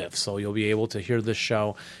 25th, so you'll be able to hear the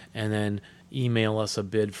show and then email us a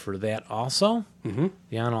bid for that also,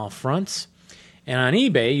 the On All Fronts. And on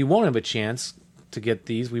eBay, you won't have a chance to get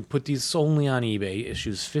these. We put these only on eBay,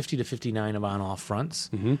 issues 50 to 59 of On All Fronts.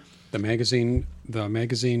 The magazine,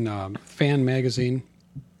 fan magazine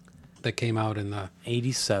that came out in the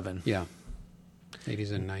 87.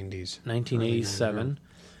 80s and 90s. 1987.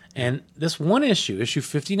 And this one issue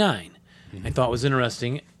 59, I thought was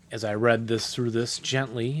interesting as I read through this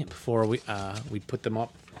gently before we put them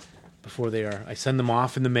up before I send them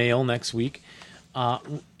off in the mail next week.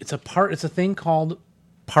 It's a thing called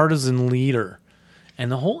Partisan Leader.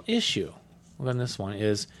 And the whole issue on this one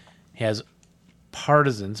has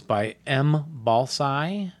Partisans by M.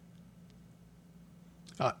 Balsai.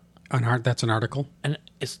 That's an article? And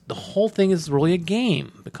the whole thing is really a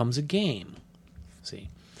game. It becomes a game. See?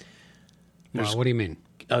 Well, what do you mean?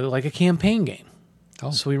 Like a campaign game.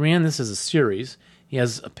 Oh. So we ran this as a series. He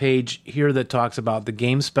has a page here that talks about the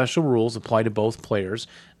game's special rules apply to both players,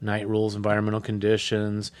 night rules, environmental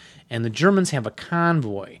conditions, and the Germans have a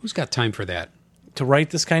convoy. Who's got time for that? To write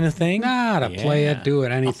this kind of thing? To play it, do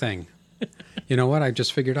it, anything. You know what? I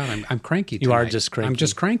just figured out I'm cranky tonight. You are just cranky. I'm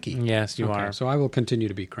just cranky. Yes, you are. So I will continue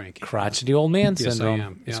to be cranky. Crotchety old man syndrome. Yes, I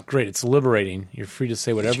am. It's Yep. great. It's liberating. You're free to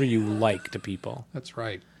say whatever you like to people. That's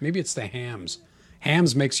right. Maybe it's the hams.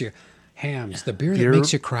 The beer that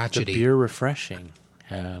makes you crotchety. The beer refreshing.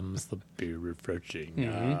 Hams, the beer refreshing.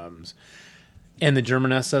 Hams. And the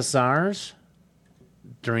German SSRs,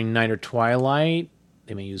 during night or twilight,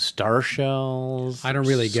 they may use star shells. I don't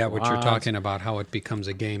really get what you're swads. talking about, how it becomes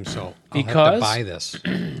a game, so I'll have Because to buy this.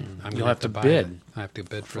 You'll have to bid. I have to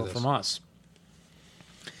bid for this. From us.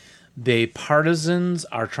 The partisans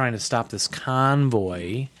are trying to stop this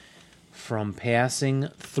convoy from passing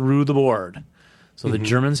through the board. So the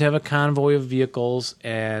Germans have a convoy of vehicles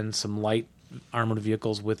and some light armored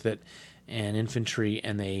vehicles with it and infantry,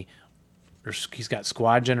 and he's got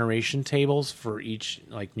squad generation tables for each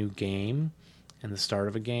new game and the start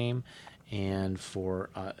of a game, and for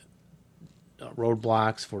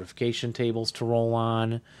roadblocks, fortification tables to roll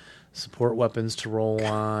on, support weapons to roll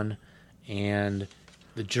on, and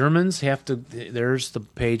the Germans have to. There's the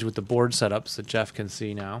page with the board setups that Jeff can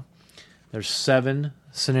see now. There's 7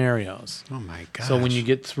 scenarios. Oh my gosh. So when you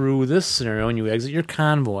get through this scenario and you exit your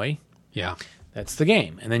convoy, Yeah. that's the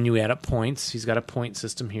game. And then you add up points. He's got a point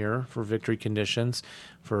system here for victory conditions,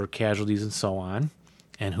 for casualties and so on.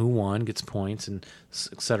 And who won gets points, and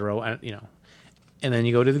et cetera. And then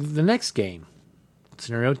you go to the next game.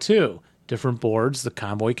 Scenario 2. Different boards. The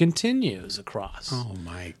convoy continues across. Oh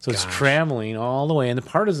my So it's traveling all the way. And the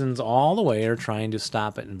partisans all the way are trying to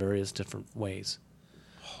stop it in various different ways.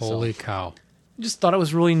 Holy cow. I just thought it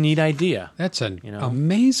was a really neat idea. That's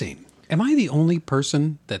amazing. Am I the only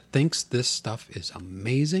person that thinks this stuff is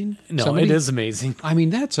amazing? No, it is amazing. I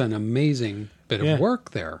mean, that's an amazing bit of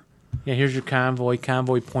work there. Yeah, here's your convoy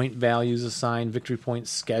point values assigned, victory point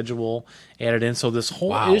schedule added in. So this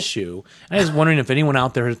whole issue, I was wondering if anyone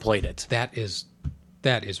out there has played it. That is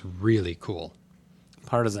really cool.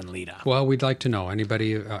 Partisan leader. Well, we'd like to know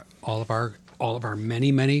anybody, all of our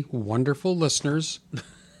many, many wonderful listeners.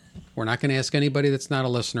 We're not going to ask anybody that's not a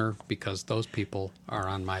listener because those people are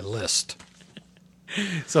on my list.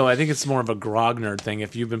 So I think it's more of a Grogner thing.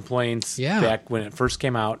 If you've been playing back when it first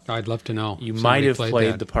came out, I'd love to know. You might have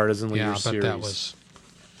played the Partisan Leader series.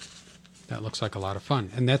 That looks like a lot of fun.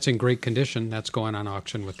 And that's in great condition. That's going on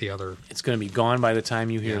auction with the other. It's going to be gone by the time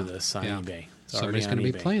you hear this on eBay. Somebody's going to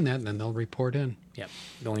be playing that, and then they'll report in. Yep.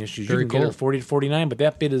 The only issue you Very can get are 40 to 49, but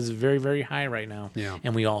that bid is very, very high right now. Yeah.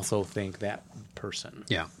 And we also think that person.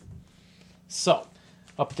 Yeah. So,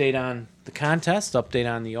 update on the contest, update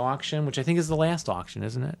on the auction, which I think is the last auction,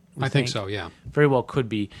 isn't it? I think so, yeah. Very well could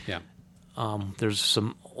be. Yeah. There's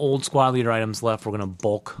some old squad leader items left. We're going to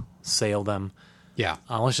bulk sale them. Yeah.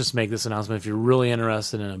 Let's just make this announcement. If you're really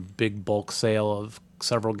interested in a big bulk sale of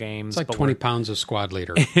several games. It's like 20 pounds of squad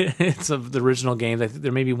leader. It's of the original games. I think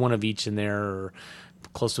there may be one of each in there or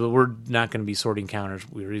close to it. We're not going to be sorting counters.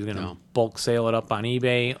 We're either going to bulk sale it up on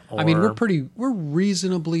eBay or... I mean, we're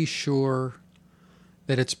reasonably sure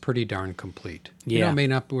that it's pretty darn complete. Yeah.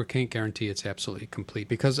 We can't guarantee it's absolutely complete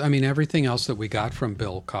because, I mean, everything else that we got from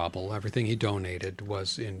Bill Cobble, everything he donated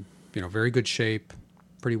was in, very good shape,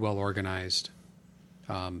 pretty well organized,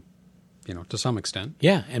 to some extent.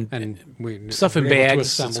 Yeah, and we stuff in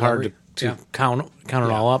bags. It's hard to count it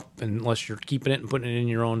all up unless you're keeping it and putting it in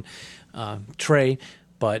your own tray.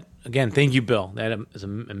 But again, thank you, Bill. That is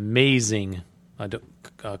an amazing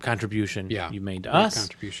contribution you made to us.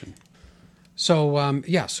 Contribution. So,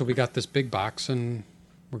 so we got this big box, and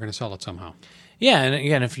we're going to sell it somehow. Yeah, and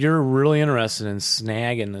again, if you're really interested in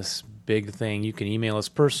snagging this big thing, you can email us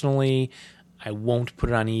personally. I won't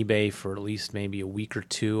put it on eBay for at least maybe a week or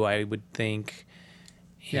two, I would think.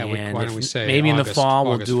 Yeah, and why don't we say maybe August, in the fall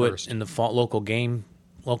August we'll do 1st. it in the fall local game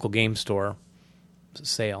store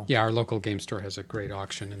sale. Yeah, our local game store has a great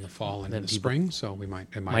auction in the fall and in the spring, so we might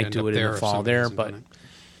end do up it in there the if fall somebody there, hasn't but done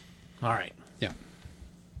it. all right. Yeah.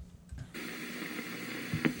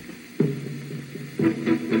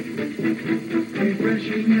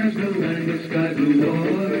 Refreshing as the land of sky blue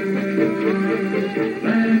waters,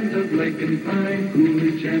 land of lake and pine, cool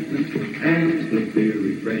enchantment, and the beer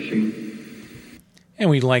refreshing. And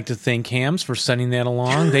we'd like to thank Hams for sending that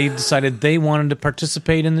along. They decided they wanted to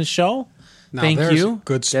participate in the show. Now, Thank there's you.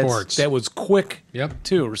 good sports. That was quick. Yep.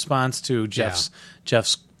 Too response to Jeff's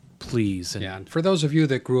pleas. And Yeah, and for those of you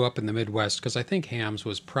that grew up in the Midwest, because I think Hams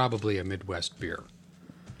was probably a Midwest beer,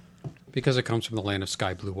 because it comes from the land of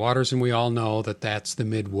sky blue waters, and we all know that that's the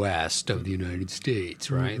Midwest of the United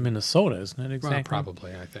States, right? Minnesota, isn't it exactly? Well,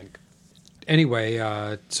 probably, I think. Anyway,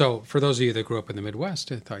 so for those of you that grew up in the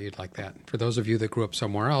Midwest, I thought you'd like that. For those of you that grew up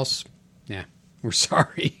somewhere else, yeah, we're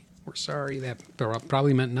sorry. We're sorry. That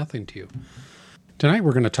probably meant nothing to you. Tonight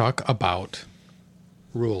we're going to talk about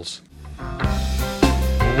rules.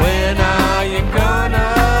 When are you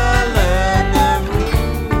gonna learn the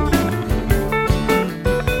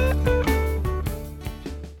rules?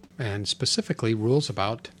 And specifically, rules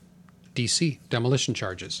about DC, demolition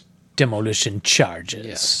charges. Demolition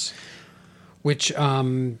charges. Which,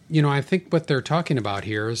 I think what they're talking about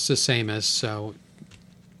here is the same as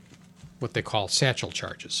what they call satchel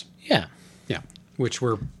charges. Yeah. Yeah, which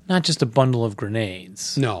were... Not just a bundle of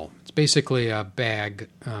grenades. No, it's basically a bag,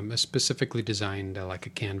 specifically designed like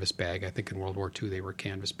a canvas bag. I think in World War II they were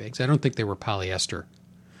canvas bags. I don't think they were polyester.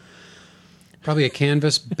 Probably a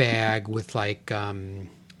canvas bag with like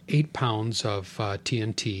 8 pounds of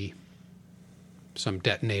TNT, some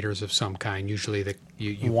detonators of some kind. Usually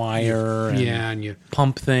you wire and you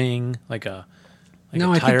pump thing, like a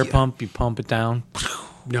No, I think tire you- pump. You pump it down.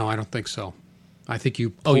 No, I don't think so. I think you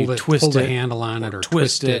you pull, twist pull the it, handle on it or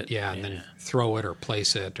twist twist it, it, and then yeah. throw it or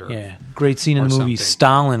place it. Or Yeah, great scene in or the movie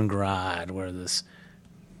something. Stalingrad, where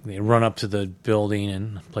they run up to the building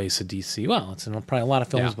and place a DC. Well, it's in probably a lot of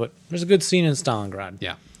films, Yeah. but there's a good scene in Stalingrad.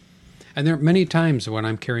 Yeah. And there are many times when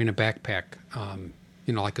I'm carrying a backpack,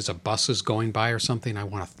 like as a bus is going by or something, I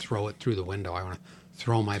want to throw it through the window. I want to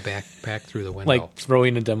throw my backpack through the window. Like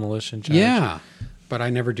throwing a demolition charge. Yeah, but I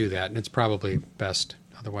never do that, and it's probably best.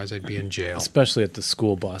 Otherwise, I'd be in jail. Especially at the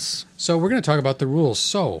school bus. So we're going to talk about the rules.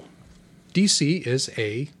 So DC is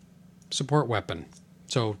a support weapon.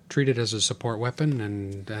 So treat it as a support weapon,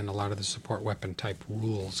 and a lot of the support weapon type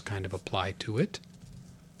rules kind of apply to it.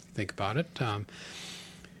 Think about it.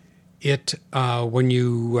 When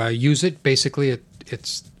you use it, basically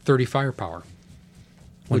it's 30 firepower.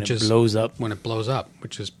 When it blows up. When it blows up,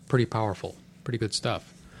 which is pretty powerful, pretty good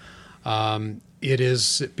stuff. It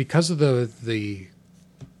is because of the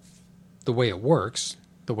way it works,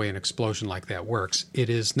 the way an explosion like that works. It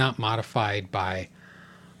is not modified by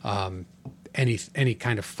any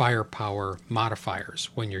kind of firepower modifiers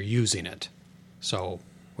when you're using it. So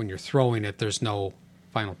when you're throwing it, there's no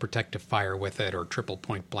final protective fire with it or triple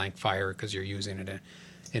point blank fire because you're using it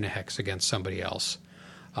in a hex against somebody else.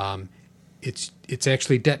 It's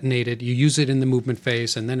actually detonated. You use it in the movement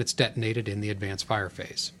phase, and then it's detonated in the advanced fire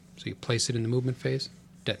phase. So you place it in the movement phase,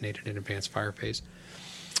 detonate it in advanced fire phase.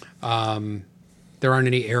 There aren't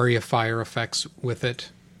any area fire effects with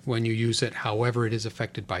it when you use it. However, it is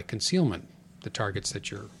affected by concealment, the targets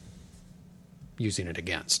that you're using it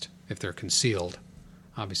against. If they're concealed,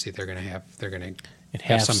 obviously they're going to have It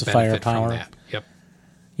has some the benefit firepower. from that. Yep.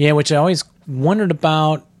 Yeah, which I always wondered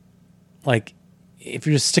about, like, if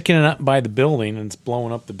you're just sticking it up by the building and it's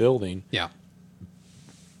blowing up the building, Yeah.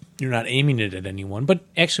 you're not aiming it at anyone. But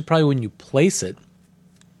actually, probably when you place it,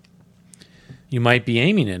 you might be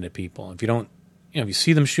aiming it at people. If you don't, if you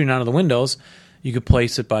see them shooting out of the windows, you could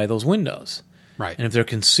place it by those windows. Right. And if they're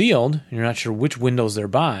concealed and you're not sure which windows they're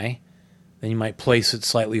by, then you might place it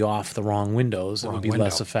slightly off the wrong windows and Wrong it'll be window.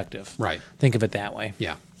 less effective. Right. Think of it that way.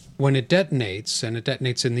 Yeah. When it detonates, and it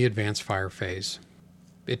detonates in the advanced fire phase,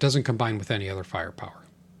 it doesn't combine with any other firepower.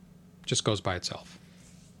 It just goes by itself.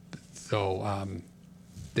 So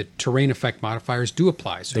the terrain effect modifiers do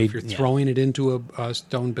apply. So if you're yeah. throwing it into a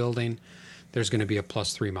stone building, there's going to be a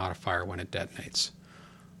 +3 modifier when it detonates.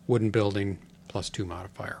 Wooden building, +2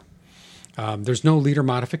 modifier. There's no leader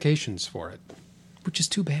modifications for it, which is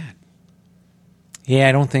too bad. Yeah,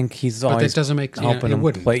 I don't think he's But always that doesn't make helping it him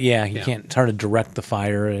wouldn't. play. Yeah, he Yeah. can't. It's hard to direct the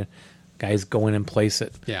fire. Guys go in and place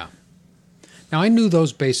it. Yeah. Now, I knew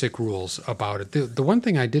those basic rules about it. The one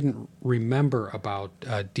thing I didn't remember about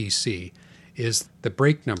DC is the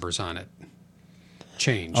break numbers on it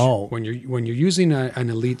change. Oh. When you're using an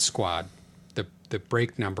elite squad, the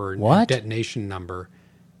break number and What? detonation number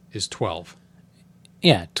is 12.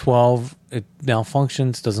 Yeah, 12, it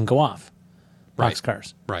malfunctions, doesn't go off. Right.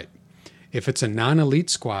 Boxcars. Right. If it's a non-elite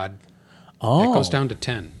squad, Oh. it goes down to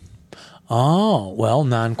 10. Oh, well,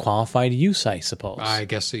 non-qualified use, I suppose. I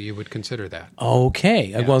guess that you would consider that.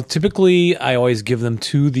 Okay. Well, typically, I always give them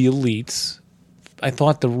to the elites. I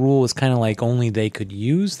thought the rule was kind of like only they could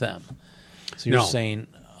use them. So you're No. saying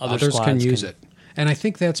Others squads can use it. And I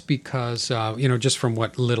think that's because, just from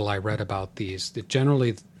what little I read about these, that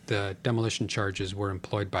generally the demolition charges were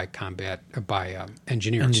employed by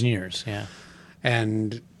engineers. Engineers, yeah.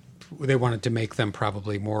 And they wanted to make them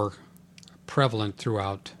probably more prevalent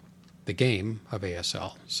throughout the game of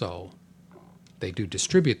ASL. So they do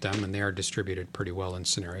distribute them, and they are distributed pretty well in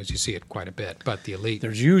scenarios. You see it quite a bit. But the elite...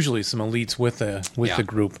 There's usually some elites with the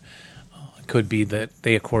group. It could be that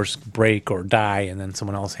they, of course, break or die, and then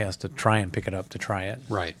someone else has to try and pick it up to try it.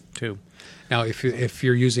 Right. Too. Now, if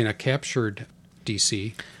you're using a captured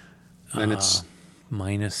DC, then it's...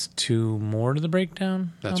 -2 more to the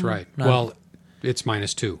breakdown? That's right. Well, it's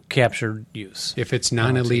 -2. Captured use. If it's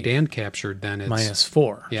non-elite and captured, then it's...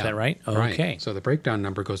 -4. Yeah. Is that right? Right. Okay. So the breakdown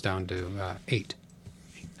number goes down to 8.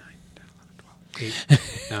 8, 9, 10, 11, 12.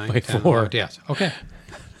 8, 9, By 10, 4. 11. Yes. Okay.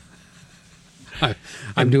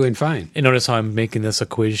 I'm doing fine. And notice how I'm making this a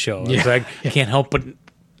quiz show. Yeah. I can't help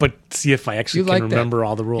but see if I actually You can like that. remember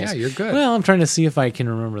all the rules. Yeah, you're good. Well, I'm trying to see if I can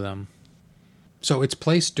remember them. So it's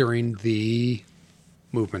placed during the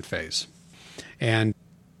movement phase. And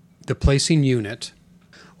the placing unit,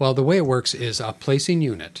 well, the way it works is a placing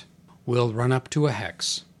unit will run up to a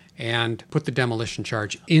hex and put the demolition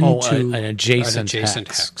charge into an adjacent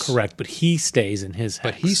hex. Correct, but he stays in his hex.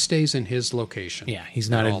 But he stays in his location. Yeah, he's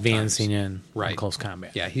not at all advancing times. in close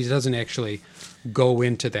combat. Yeah, he doesn't actually go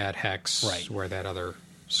into that hex Right. where that other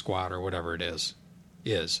squad or whatever it is.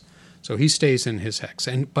 So he stays in his hex,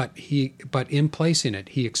 but in placing it,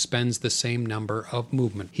 he expends the same number of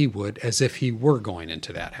movement he would as if he were going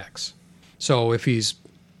into that hex. So if he's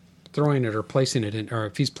throwing it or placing it in, or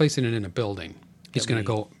if he's placing it in a building, he's going to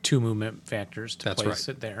go. 2 movement factors to That's place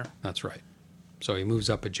right. it there. That's right. So he moves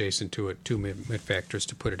up adjacent to it, 2 movement factors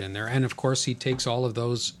to put it in there, and of course he takes all of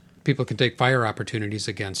those. People can take fire opportunities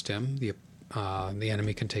against him. The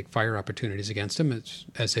enemy can take fire opportunities against him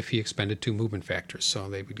as if he expended 2 movement factors. So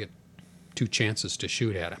they would get 2 chances to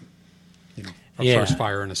shoot at him. A first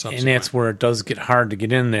fire and a subsequent. And that's where it does get hard to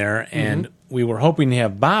get in there. And we were hoping to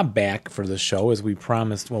have Bob back for the show, as we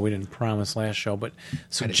promised. Well, we didn't promise last show, but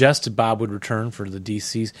suggested Bob would return for the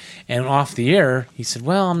DCs. And off the air, he said,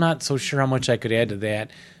 well, I'm not so sure how much I could add to that.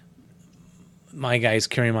 My guys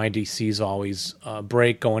carrying my DCs always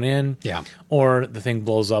break going in. Yeah. Or the thing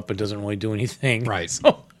blows up and doesn't really do anything. Right.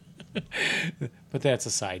 So, but that's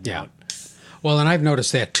a side Yeah. note. Well, and I've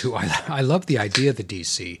noticed that too. I love the idea of the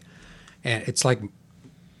DC, and it's like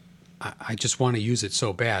I just want to use it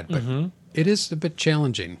so bad, but it is a bit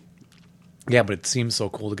challenging. Yeah, but it seems so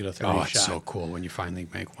cool to get a 30 Oh, shot. it's so cool when you finally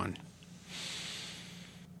make one.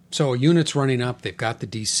 So a unit's running up, they've got the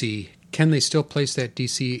DC. Can they still place that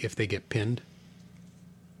DC if they get pinned?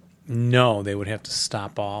 No, they would have to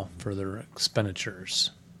stop all further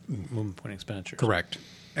expenditures, movement point expenditures. Correct.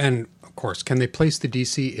 And, of course, can they place the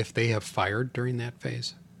DC if they have fired during that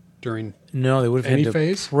phase? No, they would have Any had to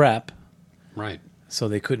phase? prep, Right. so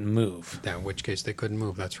they couldn't move. In which case they couldn't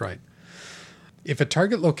move. That's right. If a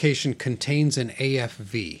target location contains an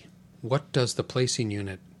AFV, what does the placing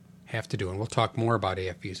unit have to do? And we'll talk more about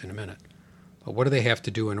AFVs in a minute. But what do they have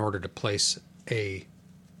to do in order to place a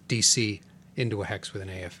DC into a hex with an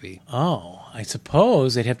AFV? Oh, I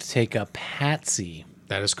suppose they'd have to take a PATC,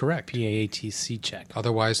 That is correct. PATC check.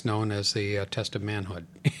 Otherwise known as the test of manhood.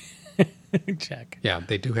 Check. Yeah,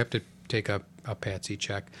 they do have to take a PATC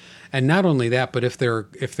check. And not only that, but if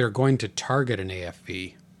they're going to target an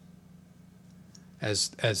AFV as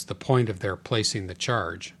the point of their placing the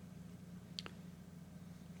charge,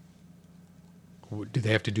 do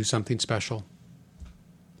they have to do something special?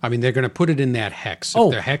 I mean, they're going to put it in that hex.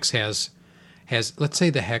 If the hex has let's say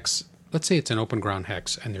it's an open ground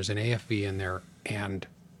hex and there's an AFV in there and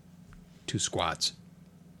 2 squads.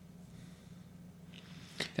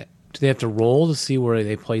 Do they have to roll to see where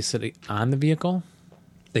they place it on the vehicle?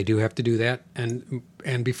 They do have to do that, and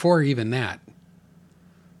before even that,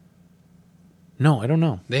 No, I don't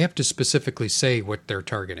know. they have to specifically say what they're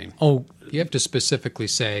targeting. Oh, You have to specifically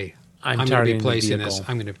say, I'm going to be targeting the placing this. vehicle.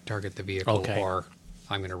 I'm going to target the vehicle, Okay. or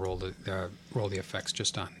I'm going to roll the effects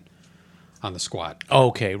just on the squad.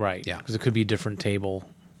 Okay, right. Yeah. Because it could be a different table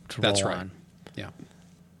to That's roll right. on. Yeah.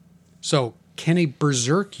 So can a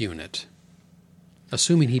berserk unit,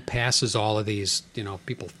 assuming he passes all of these,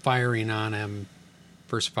 people firing on him,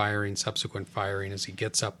 first firing, subsequent firing as he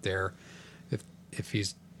gets up there, if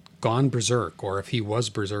he's gone berserk or if he was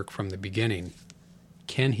berserk from the beginning,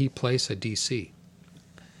 can he place a DC?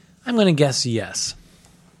 I'm going to guess yes.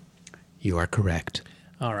 You are correct.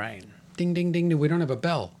 All right. Ding, ding, ding. We don't have a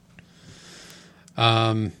bell.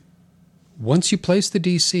 Once you place the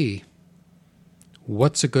DC,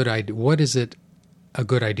 what's a good idea? What is it a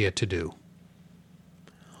good idea to do?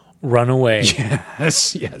 Run away.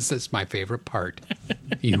 Yes, that's my favorite part.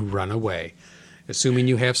 You run away. Assuming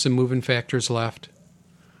you have some moving factors left,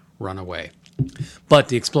 run away. But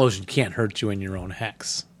the explosion can't hurt you in your own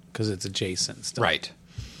hex because it's adjacent still. Right.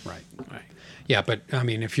 Yeah, but I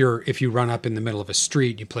mean, if you run up in the middle of a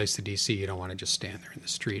street, you place the DC. You don't want to just stand there in the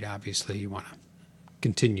street. Obviously, you want to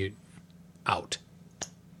continue out.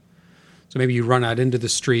 So maybe you run out into the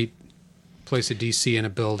street, place a DC in a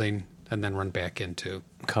building, and then run back into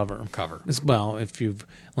Cover. Cover.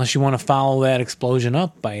 Unless you want to follow that explosion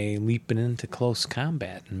up by leaping into close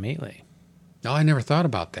combat and melee. Oh, I never thought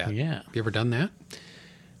about that. Yeah. Have you ever done that?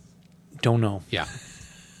 Don't know. Yeah.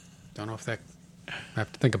 Don't know if that... I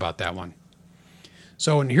have to think about that one.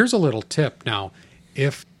 So, and here's a little tip. Now,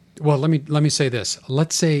 let me say this.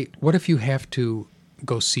 Let's say, what if you have to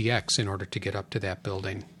go CX in order to get up to that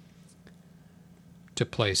building to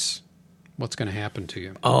place? What's going to happen to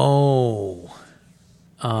you? Oh.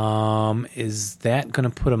 Is that going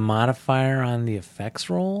to put a modifier on the effects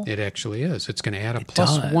roll? It actually is. It's going to add a It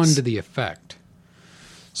 +1 does. to the effect.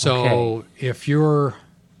 So Okay. if you're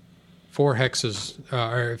 4 hexes,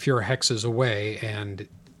 or if you're hexes away and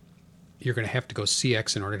you're going to have to go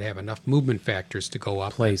CX in order to have enough movement factors to go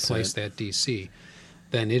up Place and place it. that DC,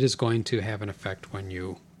 then it is going to have an effect when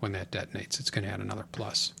that detonates. It's going to add another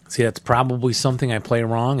plus. See, that's probably something I play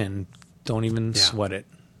wrong and don't even Yeah. sweat it.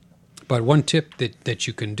 But one tip that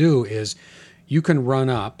you can do is you can run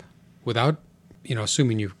up without,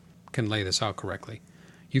 assuming you can lay this out correctly,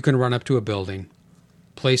 you can run up to a building,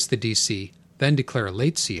 place the DC, then declare a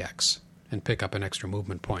late CX and pick up an extra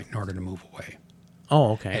movement point in order to move away.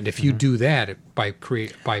 Oh, okay. And if you do that by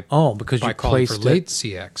because by you calling for placed late it.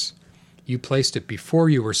 CX, you placed it before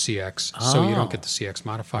you were CX, so you Oh. don't get the CX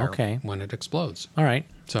modifier Okay. when it explodes. All right.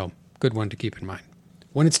 So, good one to keep in mind.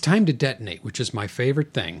 When it's time to detonate, which is my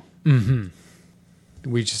favorite thing,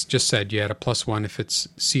 we just said you had a +1 if it's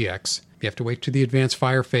CX. You have to wait to the advanced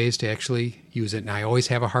fire phase to actually use it. And I always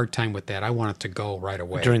have a hard time with that. I want it to go right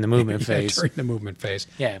away. During the movement Yeah, phase. During the movement phase.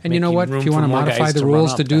 Yeah, And you know making what? room If you for want to more modify guys the to run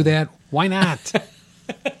rules up to do then. that, why not?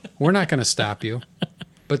 We're not going to stop you.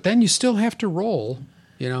 But then you still have to roll,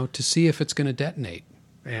 to see if it's going to detonate.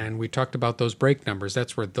 And we talked about those break numbers.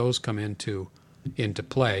 That's where those come into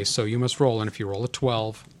play. So you must roll. And if you roll a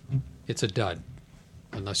 12, it's a dud.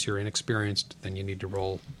 Unless you're inexperienced, then you need to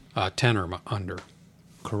roll 10 or under.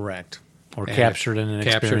 Correct. Or And captured in an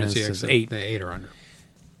captured experience in is CX, 8. the 8 or under.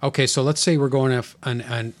 Okay, so let's say we're going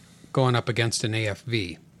up against an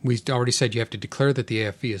AFV. We already said you have to declare that the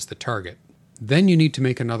AFV is the target. Then you need to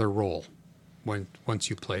make another roll once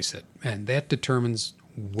you place it, and that determines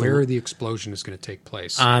where the explosion is going to take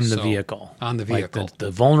place On the vehicle. On the Like vehicle,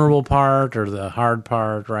 the vulnerable part or the hard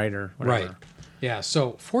part, right? Or whatever. right? Yeah.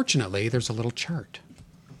 So fortunately, there's a little chart,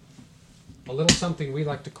 a little something we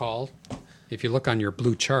like to call, if you look on your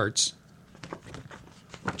blue chart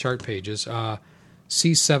pages,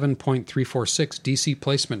 C7.346 DC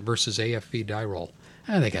placement versus AFV die roll.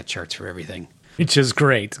 They got charts for everything. Which is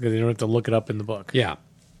great because you don't have to look it up in the book. Yeah.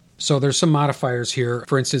 So there's some modifiers here.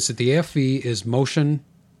 For instance, if the AFV is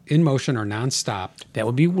in motion or non-stopped, That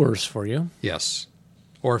would be worse for you. yes.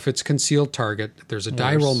 Or if it's concealed target, there's a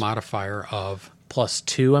die Worse. roll modifier of,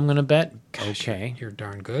 +2, I'm going to bet. Okay. you're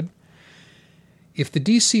darn good. If the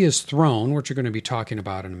DC is thrown, which you're going to be talking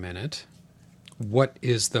about in a minute, what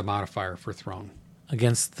is the modifier for thrown?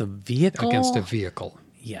 Against the vehicle? Against a vehicle.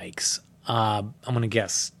 Yikes. I'm going to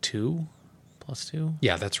guess 2. +2?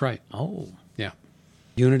 Yeah, that's right. Oh. Yeah.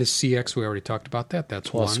 Unit is CX. We already talked about that.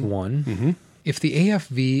 That's +1. Mm-hmm. If the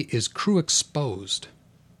AFV is crew exposed,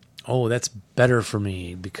 Oh, that's better for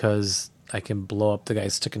me because I can blow up the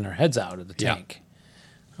guys sticking their heads out of the Yeah. tank.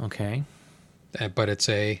 Okay. but it's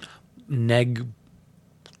a... Neg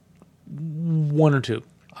 1 or 2.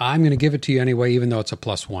 I'm going to give it to you anyway, even though it's a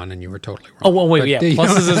 +1, and you were totally wrong. Oh, well, wait, But yeah. the-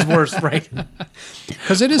 Pluses is worse, right?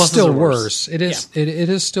 Because it is Pluses still are worse. worse. It is. It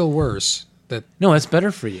is still worse. That No, that's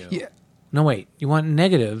better for you. yeah, No, wait. You want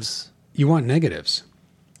negatives. you want negatives.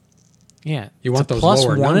 Yeah. You It's want a those plus lower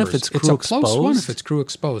one numbers. if it's It's crew a plus one exposed? if it's crew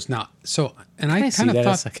exposed. Now, so and I I see kind of that a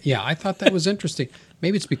thought, second. yeah, I thought that was interesting.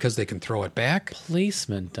 Maybe it's because they can throw it back.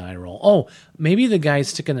 Placement die roll. Oh, maybe the guys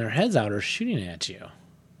sticking their heads out are shooting at you,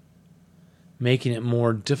 making it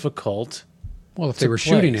more difficult. Well, if to they were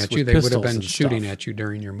shooting place at you, with they would have pistols been and shooting stuff. at you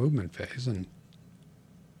during your movement phase. And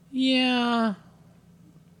Yeah,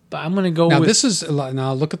 but I'm going to go now with this is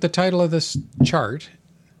now look at the title of this chart.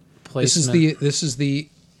 placement. This is the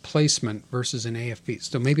placement versus an AFV.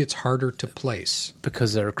 So maybe it's harder to place.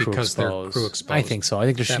 Because they're crew Because they're exposed. crew exposed. I think so. I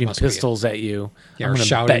think they're That shooting must be it. pistols at you. Yeah, I'm or gonna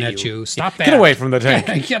shouting bet at you. Stop Get that. away from the tank.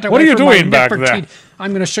 Get What are away you from my doing back there? Nefertiti.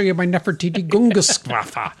 I'm going to show you my Nefertiti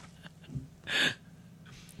Gungaskwafa.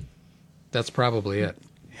 That's probably it.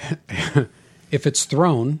 If it's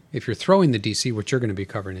thrown, if you're throwing the DC, which you're going to be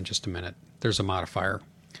covering in just a minute, there's a modifier.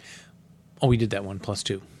 Oh, we did that one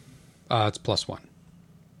 +2. It's +1.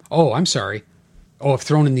 Oh, I'm sorry. Oh, if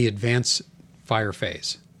thrown in the advance fire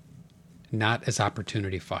phase, not as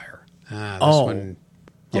opportunity fire. This Oh. one.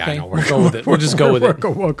 Yeah, Okay, no, we'll go with it. We'll just go with it.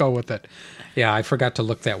 We'll go with it. Yeah, I forgot to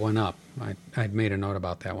look that one up. I'd made a note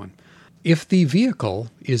about that one. If the vehicle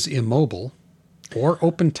is immobile or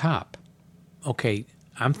open top, Okay,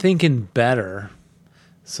 I'm thinking better,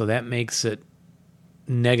 so that makes it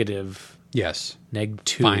negative yes,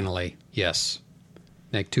 -2. finally, yes.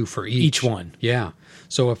 -2 for each. Each one. Yeah.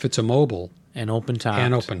 So if it's immobile And open top.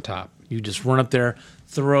 and open top, You just run up there,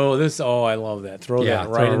 throw this. Oh, I love that. Throw Yeah, that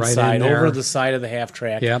throw right it right inside, in there. over the side of the half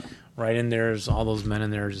track. Yep. Right in there's all those men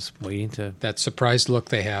in there just waiting to that surprised look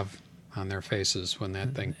they have on their faces when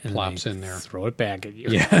that thing and plops they in there. Throw it back at you.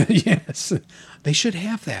 Yeah, yes. They should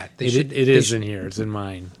have that. They should. It is in here. It's in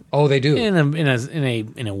mine. Oh, they do. In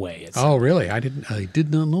a way. It's Oh, really? I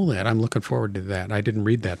did not know that. I'm looking forward to that. I didn't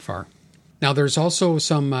read that far. Now, there's also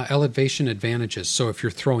some elevation advantages. So if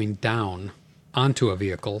you're throwing down onto a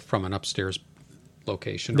vehicle from an upstairs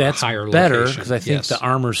location that's or a higher better location, because I think yes. the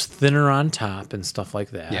armor's thinner on top and stuff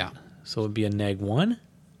like that. Yeah. So it'd be a -1.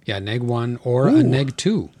 Yeah, -1 or a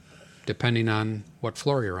 -2, depending on what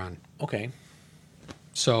floor you're on. Okay.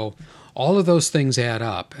 So all of those things add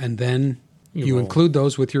up, and then you roll. include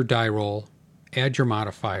those with your die roll, add your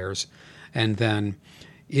modifiers, and then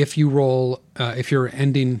if you roll, if your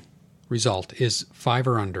ending result is 5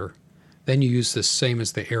 or under, then you use the same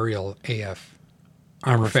as the aerial AF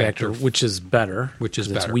Armor factor, which is better. which is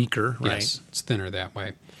 'cause better. It's weaker, right? Yes, it's thinner that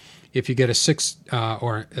way. If you get a 6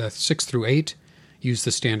 or a 6 through 8, use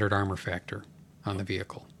the standard armor factor on the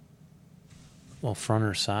vehicle. Well, front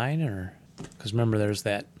or side, or because remember, there's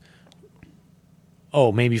that.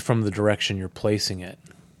 Oh, maybe from the direction you're placing it.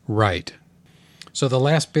 Right. So the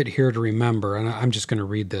last bit here to remember, and I'm just going to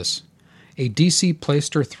read this. A DC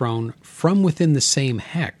placed or thrown from within the same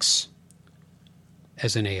hex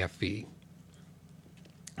as an AFV.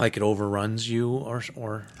 Like it overruns you, or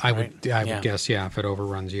I right? would guess, yeah, if it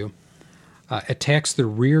overruns you. Attacks the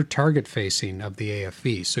rear target facing of the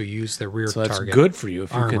AFV, so use the rear So that's target. good for you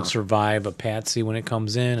if you armor. can survive a patsy when it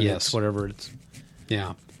comes in. And Yes. it's whatever it's.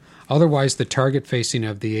 Yeah. Otherwise, the target facing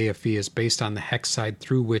of the AFV is based on the hex side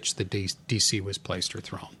through which the DC was placed or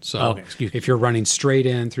thrown. So Okay, excuse me. if you're running straight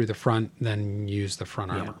in through the front, then use the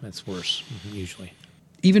front Yeah, armor. that's worse usually.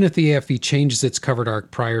 Even if the AFV changes its covered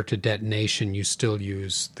arc prior to detonation, you still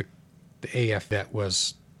use the AF that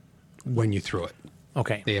was when you threw it.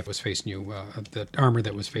 Okay. The AF was facing you, the armor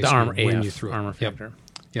that was facing The armor you when AF, you threw it. armor Yep. factor.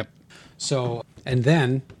 Yep. So, and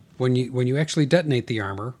then when you actually detonate the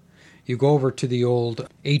armor, you go over to the old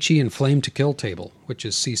HE and flame to kill table, which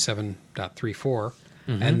is C7.34,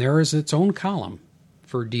 and there is its own column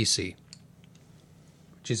for DC,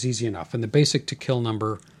 which is easy enough. And the basic to kill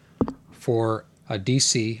number for a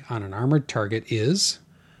DC on an armored target is.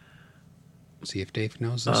 See if Dave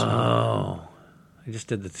knows this one. Oh, I just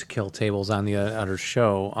did the kill tables on the other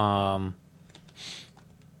show.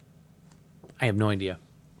 I have no idea.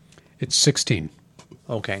 It's 16,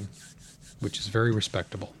 Okay. which is very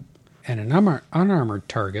respectable. And an unarmored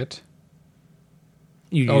target.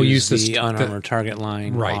 You use the unarmored target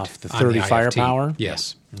line Right. off the on 30 IFT. firepower?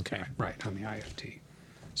 Yes. Okay. Right, on the IFT.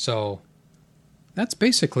 So that's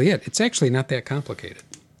basically it. It's actually not that complicated.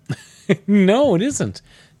 No, it isn't.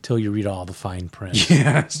 Till you read all the fine print.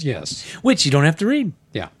 Yes, yes. Which you don't have to read.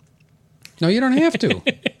 Yeah. No, you don't have to.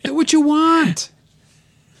 Do what you want.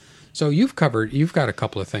 So you've got a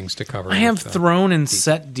couple of things to cover. I have with, thrown and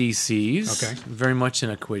set DCs. Okay. Very much in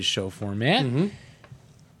a quiz show format.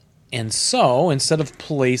 And so, instead of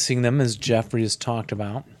placing them, as Jeffrey has talked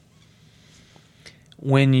about,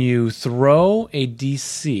 when you throw a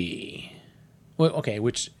DC, well, okay,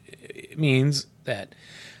 which means that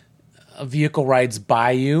a vehicle rides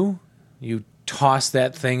by you, you toss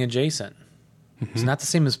that thing adjacent. It's not the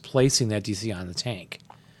same as placing that DC on the tank,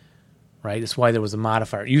 right? That's why there was a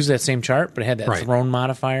modifier. It used that same chart, but it had that Right. thrown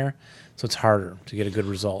modifier, so it's harder to get a good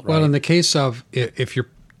result. Well, right? in the case of if you're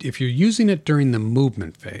using it during the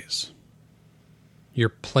movement phase, you're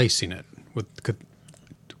placing it with.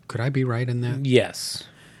 Could I be right in that? Yes,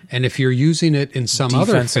 And if you're using it in some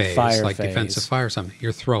other Defensive phase, fire like phase. defensive fire or something,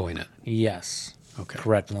 you're throwing it. yes, Okay.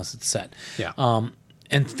 correct, unless it's set. Yeah.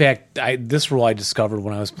 In fact, this rule I discovered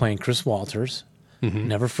when I was playing Chris Walters. Mm-hmm.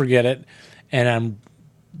 Never forget it. And I'm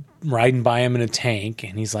riding by him in a tank,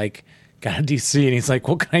 and he's like, got a DC, and he's like,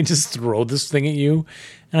 well, can I just throw this thing at you?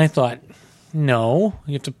 And I thought, no,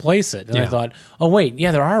 you have to place it. And I Yeah. thought, oh, wait,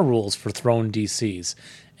 yeah, there are rules for throwing DCs.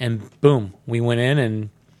 And boom, we went in and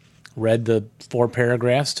read the 4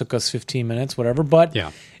 paragraphs. Took us 15 minutes, whatever. But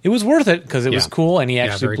Yeah. it was worth it because it was Yeah. cool, and he Yeah,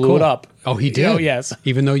 actually very blew cool. it up. Oh, he did? Oh, yes.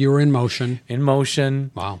 Even though you were in motion. In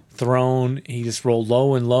motion. Wow. Thrown. He just rolled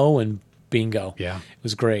low, and bingo. Yeah. It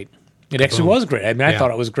was great. It actually was great. I mean, I Yeah.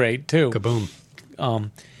 thought it was great, too. Kaboom.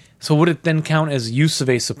 So would it then count as use of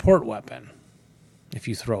a support weapon if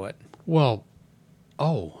you throw it? Well,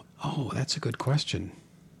 that's a good question.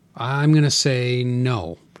 I'm going to say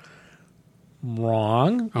no.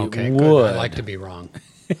 Wrong. Okay, It good. would. I like to be wrong.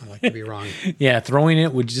 I like to be wrong. Yeah, throwing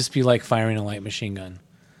it would just be like firing a light machine gun.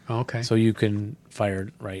 Okay. So you can fire,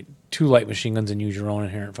 2 light machine guns and use your own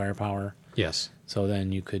inherent firepower. yes. So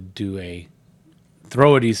then you could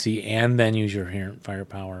throw a DC and then use your inherent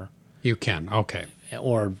firepower. You can. Okay.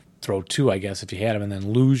 Or throw 2, I guess, if you had them, and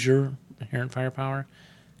then lose your inherent firepower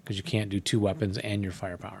because you can't do 2 weapons and your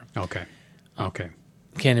firepower. Okay. Okay.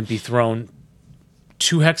 Can it be thrown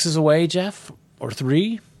 2 hexes away, Jeff, or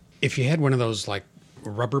 3? If you had one of those like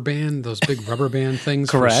those big rubber band things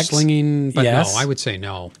for Correct. slinging, but Yes. no, I would say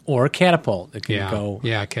no. Or a catapult that can Yeah. go.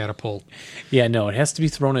 Yeah, catapult. Yeah, no, it has to be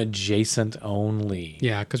thrown adjacent only.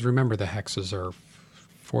 Yeah, because remember the hexes are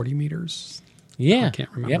 40 meters. Yeah. I can't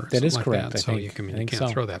remember. Yep, that something is like correct. That. I So think. you I can't think so.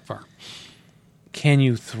 throw that far. Can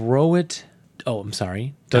you throw it? Oh, I'm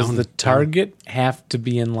sorry. Does Down- the target have to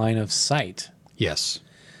be in line of sight? Yes.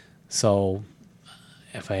 So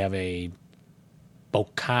if I have a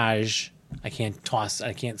bocage, I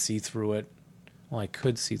can't see through it. Well, I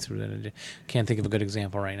could see through it. I can't think of a good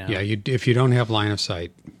example right now. Yeah. If you don't have line of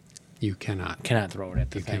sight, you cannot. Cannot throw it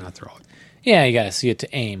at the You thing. cannot throw it. Yeah, you got to see it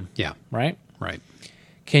to aim, Yeah. right? Right.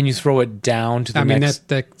 Can you throw it down to the I mean next?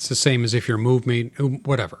 that's the same as if you're moving,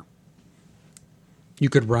 whatever. You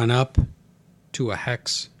could run up to a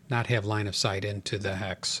hex, not have line of sight into the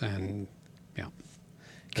hex, and yeah.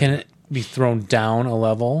 Can it be thrown down a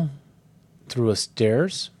level through a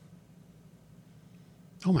stairs?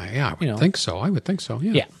 Oh my, yeah, I would know. think so. I would think so.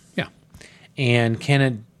 Yeah. Yeah. Yeah. And can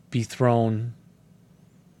it be thrown?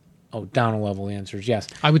 Oh, down a level. The answer is yes.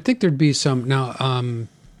 I would think there'd be some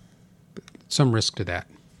risk to that,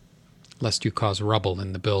 lest you cause rubble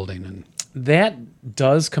in the building and That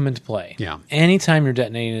does come into play. Yeah. Anytime you're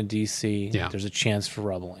detonating a DC, Yeah. there's a chance for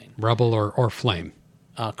rubbling. rubble or flame.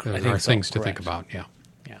 I There think are so, things to think correct. about. Yeah.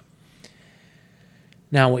 Yeah.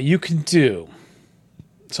 Now, what you can do,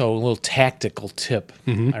 so a little tactical tip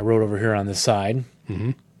I wrote over here on the side.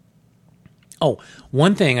 Mm-hmm. Oh,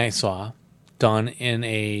 one thing I saw done in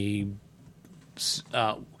a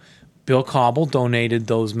Bill Cobble donated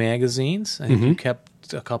those magazines. I think you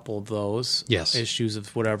kept a couple of those Yes. issues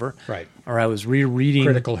of whatever. Right. Or I was rereading.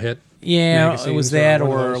 Critical hit. Yeah, it magazines was or that, one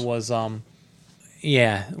of or those? it was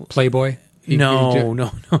yeah. Playboy.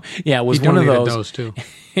 No. Yeah, it was He one of donated those. those too.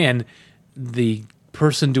 And the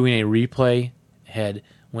person doing a replay hit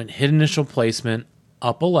initial placement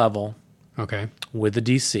up a level Okay. with the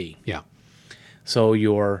DC. Yeah. So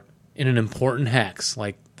you're in an important hex,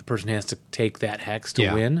 like the person has to take that hex to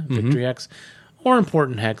Yeah. win, victory hex, or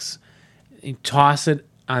important hex. You toss it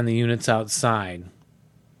on the units outside.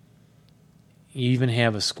 You even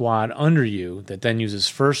have a squad under you that then uses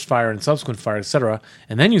first fire and subsequent fire, etc.,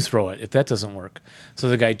 and then you throw it if that doesn't work. So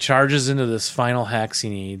the guy charges into this final hex he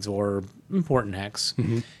needs, or important hex,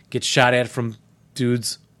 gets shot at from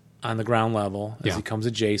dudes on the ground level as Yeah. he comes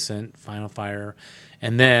adjacent, final fire,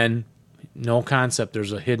 and then no concept,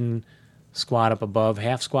 there's a hidden squad up above,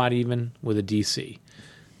 half squad even, with a DC.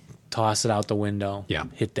 Toss it out the window, Yeah.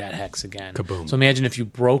 hit that hex again. Kaboom. So imagine if you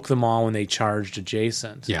broke them all when they charged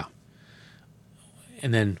adjacent. Yeah.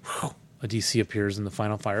 And then a DC appears in the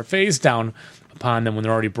final fire phase down upon them when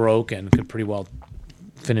they're already broke and could pretty well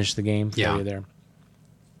finish the game for Yeah. you there.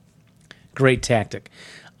 Great tactic.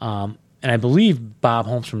 And I believe Bob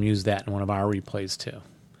Holmstrom used that in one of our replays too.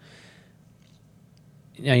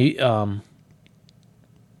 Now,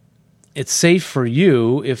 it's safe for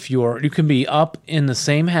you if you can be up in the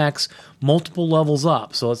same hex, multiple levels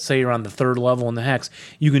up. So let's say you're on the 3rd level in the hex,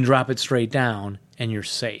 you can drop it straight down and you're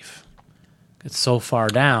safe. It's so far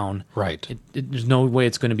down. Right. There's no way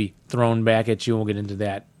it's going to be thrown back at you. We'll get into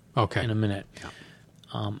that Okay. in a minute.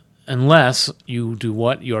 Yeah. Unless you do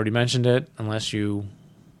what? You already mentioned it. Unless you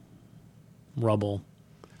rubble.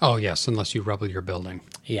 Oh, yes, unless you rubble your building.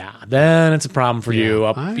 Yeah, then it's a problem for you Yeah,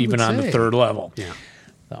 up I even would on the say. 3rd level. Yeah.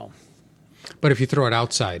 So, But if you throw it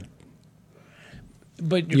outside,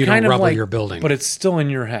 but you're you don't kind of rubble like, your building. but it's still in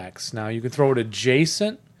your hex. Now you can throw it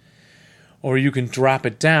adjacent, or you can drop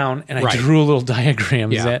it down. And I Right. drew a little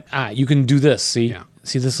diagram. Yeah. That you can do this. See, Yeah.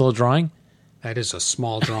 see this little drawing. that is a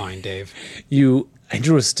small drawing, Dave. I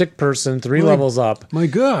drew a stick person 3 levels up, My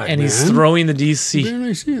God, and he's man. throwing the DC. Didn't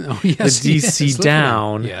I see that? Oh, yes, The DC yes, look at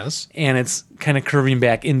down. him. Yes. And it's kind of curving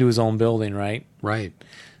back into his own building, right? Right.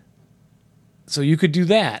 So you could do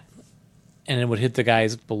that, and it would hit the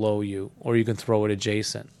guys below you, or you can throw it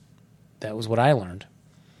adjacent. That was what I learned.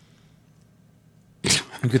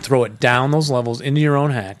 You could throw it down those levels into your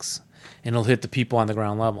own hex, and it'll hit the people on the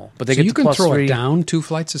ground level. But they So get you to can plus throw 3. it down 2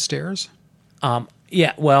 flights of stairs?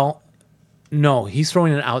 Yeah, well, no, he's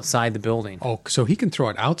throwing it outside the building, Oh, so he can throw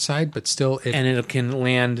it outside, but still and it can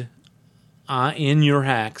land in your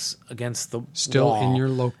hex against the Still wall in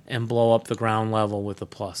your and blow up the ground level with the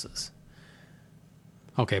pluses.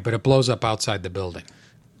 Okay, but it blows up outside the building.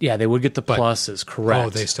 Yeah, they would get the pluses, correct? Oh,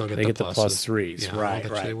 they still get they the get the pluses. plus 3s, Yeah, right? I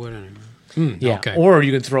bet Right. they would anyway. Yeah, Okay. or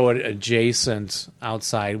you can throw it adjacent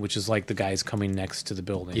outside, which is like the guys coming next to the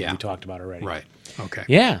building Yeah. we talked about already. Right. Okay.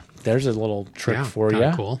 Yeah, there's a little trick Yeah, for kinda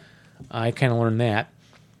you. Cool. I kind of learned that.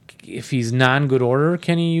 If he's non-good order,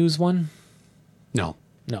 can he use one? No.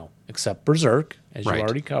 No, except Berserk, as Right. you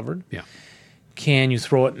already covered. Yeah. Can you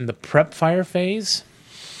throw it in the prep fire phase?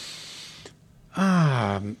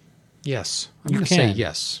 Yes. I'm You going to say can.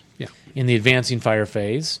 yes. Yeah. In the advancing fire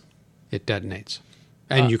phase? It detonates.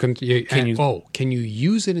 And you can. Can you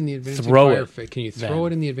use it in the advancing throw fire it phase? Can you then. throw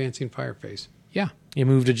it in the advancing fire phase? Yeah. You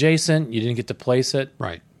moved adjacent, you didn't get to place it.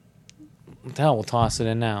 Right. What the hell, we'll toss it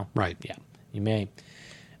in now. Right. Yeah, you may.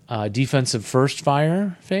 Defensive first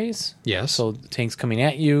fire phase. Yes. So the tank's coming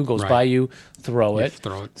at you, goes Right. by you, throw You it.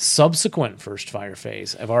 throw it. Subsequent first fire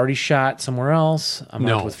phase. I've already shot somewhere else. I'm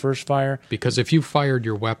No. up with first fire. Because if you fired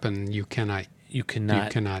your weapon, you cannot. You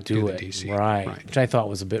cannot do do the it. DC. Right. Right. Which I thought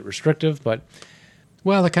was a bit restrictive, but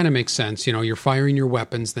Well, that kind of makes sense. You know, you're firing your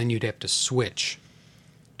weapons, then you'd have to switch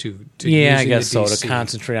to yeah, I using guess the so. DC. To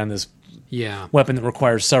concentrate on this Yeah. weapon that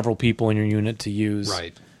requires several people in your unit to use.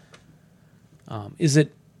 Right. Is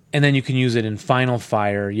it? And then you can use it in final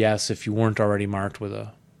fire. Yes, if you weren't already marked with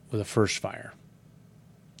a first fire.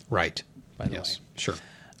 Right. By the Yes. way, Sure.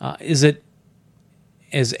 is it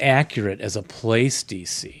as accurate as a place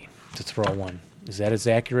DC to throw one? Is that as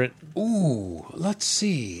accurate? Ooh, let's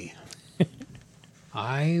see.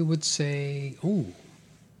 I would say,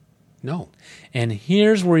 no. And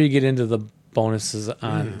here's where you get into the bonuses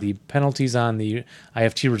on the penalties on the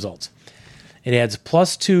IFT results. It adds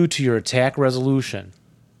 +2 to your attack resolution.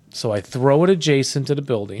 So I throw it adjacent to the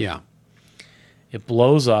building. Yeah. It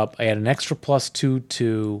blows up. I add an extra +2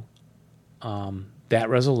 to that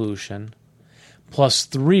resolution.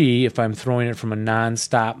 +3 if I'm throwing it from a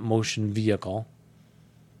non-stop motion vehicle.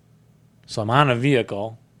 So I'm on a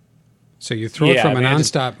vehicle. So you throw it from a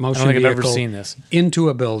nonstop motion I don't think I've ever vehicle seen this. into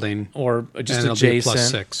a building. Or just And it'll be a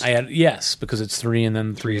adjacent. +6. I add, yes, because it's 3 and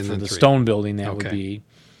then 3 and for then the 3. stone building. That would Okay. be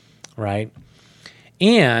right.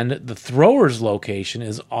 And the thrower's location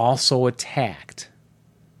is also attacked.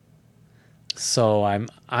 So I'm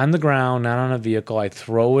on the ground, not on a vehicle. I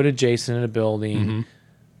throw it adjacent to a building.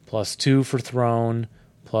 +2 for thrown,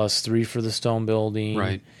 +3 for the stone building.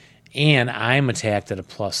 Right. And I'm attacked at a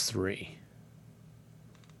 +3.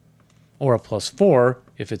 Or a +4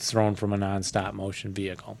 if it's thrown from a non-stop motion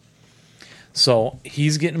vehicle. So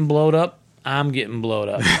he's getting blowed up. I'm getting blowed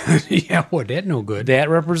up. Yeah, well, that no good. That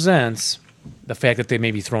represents the fact that they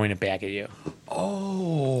may be throwing it back at you.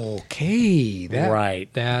 Okay.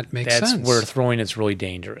 Right. That makes That's sense. where throwing it's really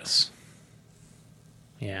dangerous.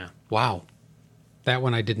 Yeah. Wow. That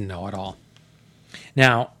one I didn't know at all.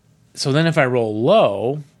 Now, so then if I roll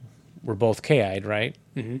low, we're both KI'd, right?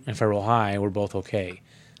 Mm-hmm. If I roll high, we're both okay.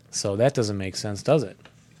 So that doesn't make sense, does it?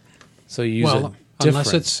 So you use Well, a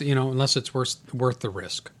unless different. unless it's worth the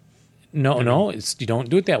risk. No, you don't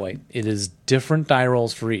do it that way. It is different die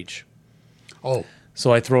rolls for each. Oh,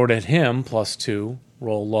 So I throw it at him +2,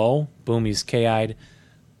 roll low, boom, he's KI'd,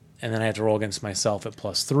 and then I have to roll against myself at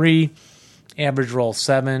 +3. Average roll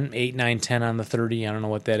 7, 8, 9, 10 on the 30. I don't know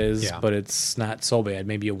what that is, Yeah. but it's not so bad.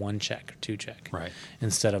 Maybe a 1 check or 2 check. right.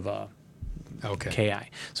 Instead of a Okay. KI.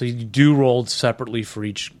 So you do roll separately for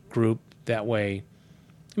each group. That way,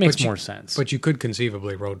 it makes more sense. But you could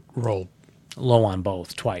conceivably roll Low on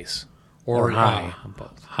both twice. or high on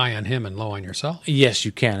both. high on him and low on yourself. Yes,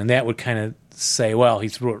 you can. And that would kind of say, well, he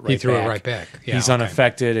threw it right back. He threw it right back. Yeah, He's okay.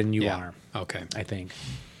 unaffected and you Yeah. are, Okay. I think.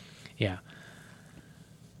 Yeah.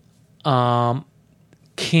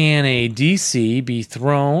 Can a DC be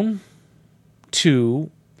thrown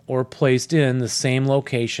to or placed in the same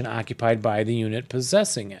location occupied by the unit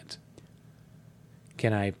possessing it?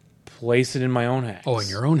 Can I place it in my own hex? Oh, in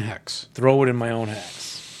your own hex. Throw it in my own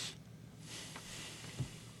hex.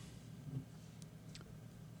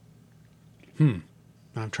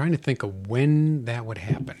 I'm trying to think of when that would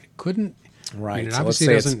happen. It couldn't. Right. I mean, it So let's obviously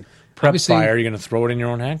say it's doesn't. prep Obviously, fire. You're going to throw it in your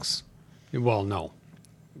own hex? well, no.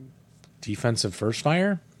 Defensive first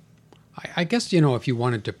fire? I guess if you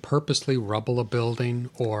wanted to purposely rubble a building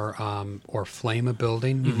or flame a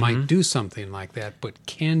building, you might do something like that. But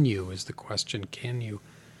can you? Is the question? Can you?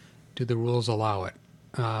 Do the rules allow it?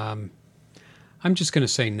 I'm just going to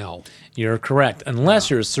say no. You're correct. Unless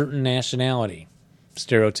you're a certain nationality,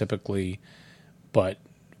 stereotypically, but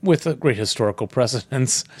with a great historical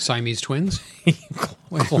precedence. Siamese twins,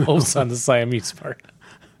 Close on the Siamese part.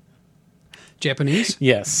 Japanese.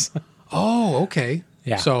 Yes. Oh, okay.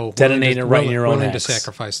 Yeah. So Detonate it right in your own willing to hex.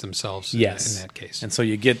 sacrifice themselves. Yes. In that case. And so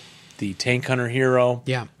you get the tank hunter hero.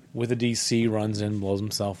 Yeah. With a DC, runs in, blows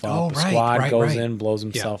himself up. Oh, The right, squad right, goes right. in, blows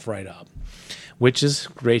himself right up. Which is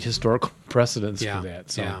great historical precedence Yeah. for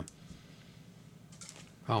that. So. Yeah.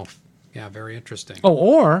 Oh, yeah. Very interesting. Oh,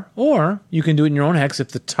 or you can do it in your own hex if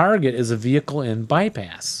the target is a vehicle in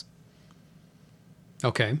bypass.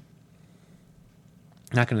 Okay.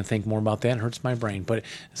 Not going to think more about that. It hurts my brain. But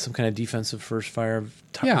some kind of defensive first fire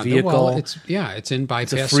Yeah. vehicle. Well, it's in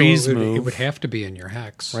bypass. It's a freeze so it move. would have to be in your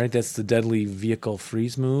hex. Right? That's the deadly vehicle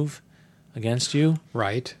freeze move against you.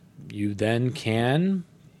 Right. You then can...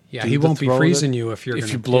 Yeah. do He the won't be throw freezing that- you if you're if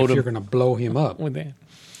gonna, you blow if him- you're going to blow him up. with that.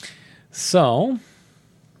 So,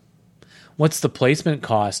 what's the placement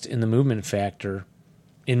cost in the movement factor?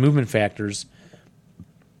 In movement factors,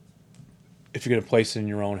 if you're going to place it in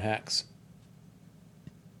your own hex.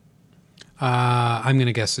 I'm going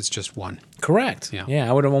to guess it's just one. Correct. Yeah.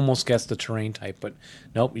 I would have almost guessed the terrain type, but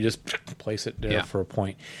nope, you just place it there Yeah. for a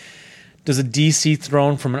point. Does a DC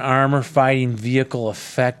thrown from an armor fighting vehicle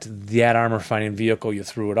affect that armor fighting vehicle you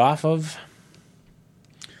threw it off of?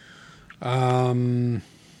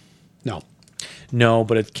 No. No,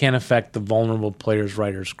 but it can affect the vulnerable player's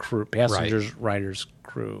rider's crew, passenger's rider's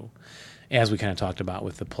crew, as we kind of talked about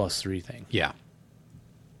with the +3 thing. Yeah.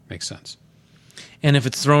 Makes sense. And if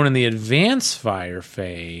it's thrown in the advanced fire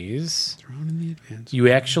phase, Thrown in the advance. you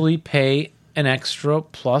actually pay an extra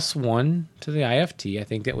 +1 to the IFT. I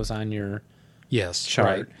think that was on your Yes.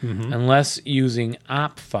 chart, Right. unless using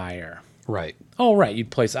op fire. Right. Oh, right.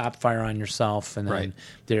 You'd place op fire on yourself, and then Right.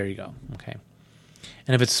 there you go. Okay.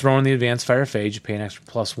 And if it's thrown in the advanced fire phase, you pay an extra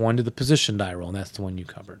 +1 to the position die roll, and that's the one you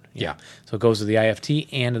covered. Yeah. So it goes to the IFT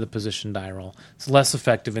and to the position die roll. It's less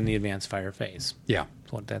effective in the advanced fire phase. Yeah.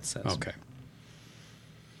 That's what that says. Okay.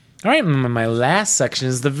 All right, my last section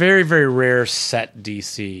is the very, very rare set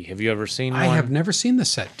DC. Have you ever seen one? I have never seen the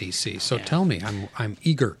set DC, so tell me. I'm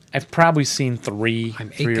eager. I've probably seen three I'm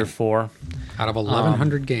or aching. 4. Out of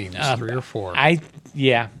 1,100 games, 3 or 4. I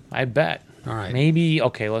bet. All right. Maybe,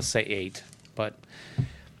 okay, let's say 8. But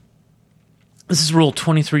this is rule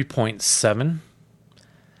 23.7.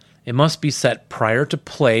 It must be set prior to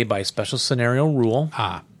play by special scenario rule,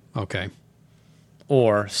 Okay.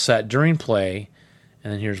 or set during play.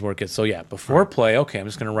 And then here's where it gets. So, before play, okay, I'm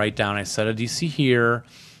just going to write down I set a DC here,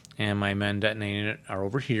 and my men detonating it are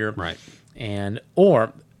over here. Right.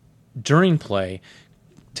 Or during play,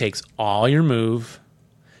 takes all your move.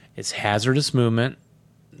 It's hazardous movement,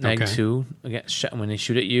 neg Okay. 2, again, when they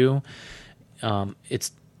shoot at you.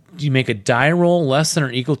 You make a die roll less than or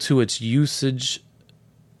equal to its usage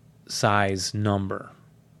size number.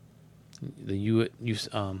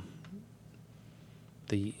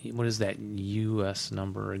 What is that US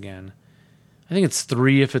number again? I think it's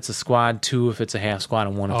 3 if it's a squad, 2 if it's a half squad,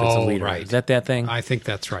 and 1 if it's a leader. Right. Is that thing? I think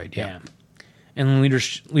that's right. Yeah. And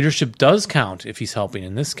leadership does count if he's helping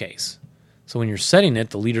in this case. So when you're setting it,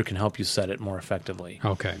 the leader can help you set it more effectively.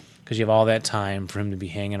 Okay. Because you have all that time for him to be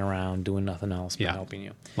hanging around doing nothing else but helping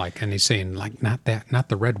you. And he's saying not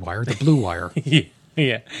the red wire, the blue wire.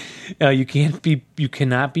 Yeah. You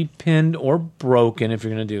cannot be pinned or broken if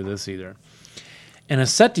you're going to do this either. And a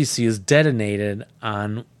set DC is detonated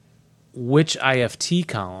on which IFT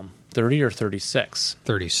column? 30 or 36?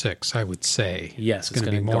 36, I would say. Yes, it's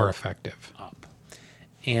going to be go more effective. up.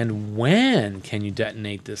 And when can you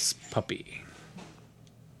detonate this puppy?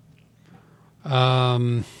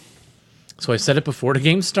 So I set it before the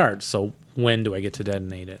game starts. So when do I get to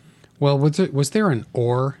detonate it? Well, was there an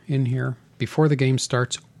or in here before the game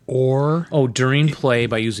starts, or Oh, during play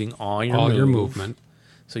by using all your movement?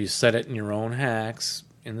 So you set it in your own hex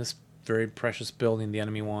in this very precious building the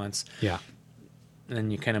enemy wants, Yeah. and then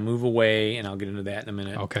you kind of move away, and I'll get into that in a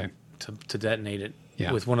minute. Okay. To detonate it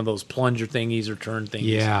Yeah. with one of those plunger thingies or turn thingies.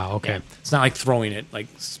 Yeah. Okay. It's not like throwing it, like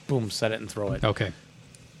boom, set it and throw it. Okay.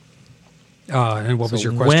 And what was So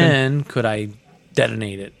your question? when could I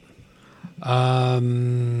detonate it?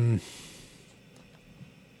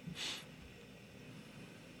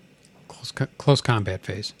 Close combat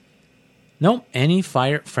phase. Nope, any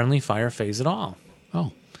friendly fire phase at all.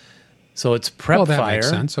 Oh, So it's prep well, that fire. makes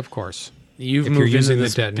sense. Of course. You've If you're moved into using the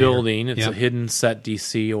this detonator. building. It's Yep. a hidden set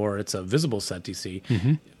DC or it's a visible set DC.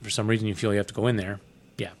 Mm-hmm. For some reason, you feel you have to go in there.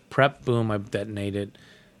 Yeah, prep, boom, I detonate it.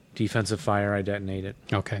 Defensive fire, I detonate it.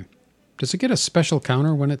 Okay. Does it get a special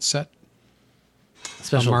counter when it's set?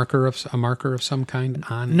 Special. A marker of some kind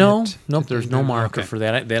on No, it? nope. There's no marker Okay. for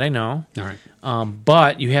that. That I know. All right.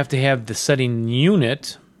 But you have to have the setting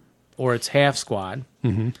unit or its half squad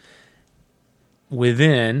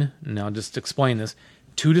within. Now, just explain this: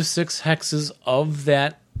 2 to 6 hexes of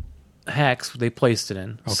that hex they placed it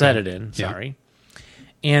in, set it in. Yeah. Sorry,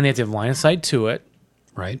 and they have to have line of sight to it,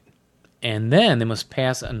 Right. and then they must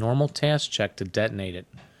pass a normal task check to detonate it.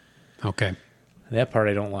 Okay. That part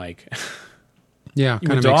I don't like. Yeah. You Kind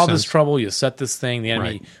went of to makes all sense. this trouble. You set this thing. The enemy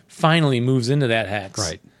Right. finally moves into that hex.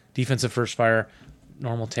 Right. Defensive first fire,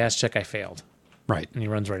 normal task check. I failed, Right. and he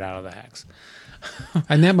runs right out of the hex.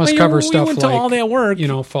 And that must Well, cover we stuff went like to all that work.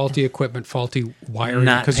 faulty equipment, faulty wiring,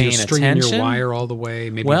 Not because you're paying stringing attention. your wire all the way.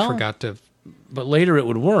 Maybe Well, you forgot to. But later it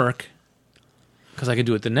would work because I could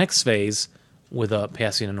do it the next phase with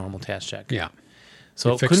passing a normal task check. Yeah. So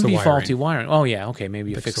You it fix couldn't the be wiring. faulty wiring. Oh yeah, okay. Maybe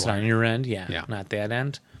you Fix fix the it on wiring. your end. Yeah, Yeah. not that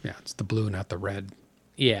end. Yeah. It's the blue, not the red.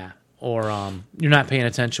 Yeah, or you're not paying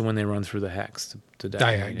attention when they run through the hex to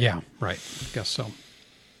detonate it. Yeah. Right. Guess so.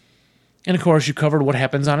 And of course, you covered what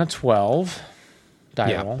happens on a 12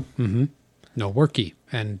 die roll, No worky,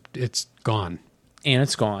 and it's gone. and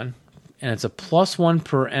it's gone. And it's a +1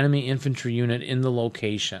 per enemy infantry unit in the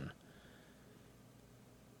location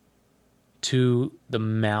to the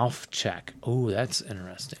mouth check. Oh, that's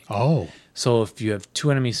interesting. Oh. So if you have 2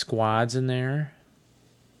 enemy squads in there,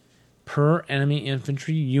 per enemy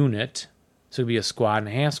infantry unit, so it'd be a squad and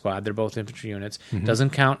a half squad, they're both infantry units, doesn't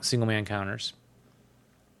count single man counters.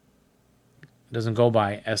 It doesn't go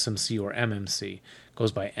by SMC or MMC. It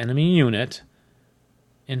goes by enemy unit,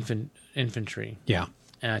 infantry, Yeah.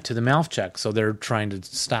 to the mouth check. So they're trying to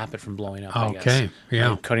stop it from blowing up, I guess. Okay, yeah.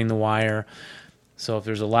 Right, cutting the wire. So if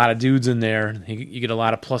there's a lot of dudes in there, you get a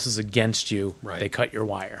lot of pluses against you. Right. They cut your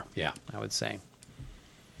wire, Yeah. I would say.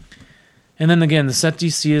 And then again, the set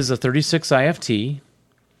DC is a 36 IFT,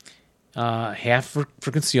 half for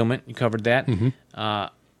concealment. You covered that.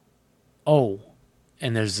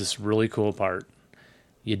 And there's this really cool part.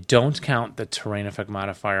 You don't count the terrain effect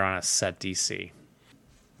modifier on a set DC.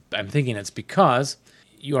 I'm thinking it's because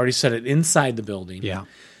you already set it inside the building. Yeah.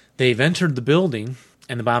 They've entered the building,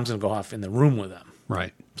 and the bomb's going to go off in the room with them.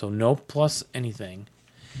 Right. So no plus anything.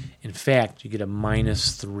 In fact, you get a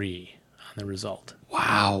 -3 on the result.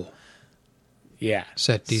 Wow. Yeah.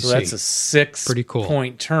 Set DC. So that's a 6 Pretty cool.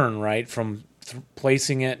 point turn, right? From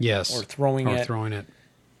placing it Yes. or throwing it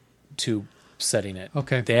to setting it.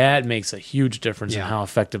 Okay. That makes a huge difference in Yeah. how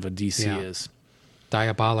effective a DC Yeah. is.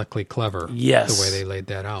 Diabolically clever. Yes. The way they laid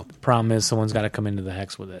that out. Problem is someone's got to come into the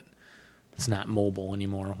hex with it. It's not mobile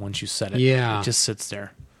anymore once you set it. Yeah. It just sits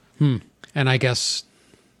there. And I guess,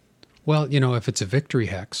 well, if it's a victory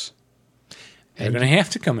hex, They're going to have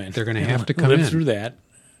to come in. They're gonna have to come live in. through that.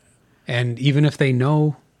 and even if they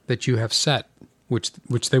know that you have set, which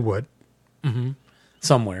they would,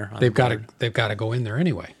 Somewhere. on they've the got to board. go in there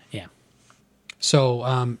anyway. Yeah. So,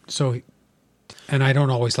 and I don't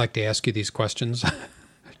always like to ask you these questions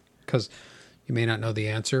because you may not know the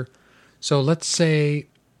answer. So let's say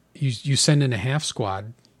you send in a half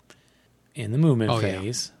squad. In the movement Oh, yeah.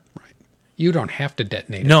 phase. Right. You don't have to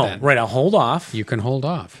detonate it No, then. right. I'll hold off. You can hold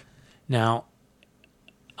off. Now,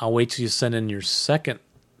 I'll wait till you send in your second.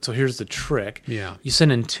 So here's the trick. Yeah. You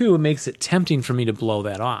send in 2, it makes it tempting for me to blow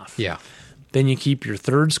that off. Yeah. Then you keep your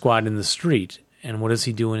third squad in the street. And what does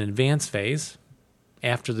he do in advance phase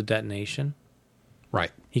after the detonation?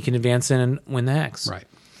 Right. He can advance in and win the hex. Right.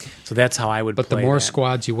 So that's how I would But play the more that.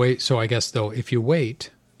 squads you wait, so I guess though, if you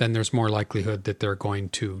wait, then there's more likelihood that they're going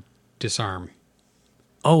to disarm.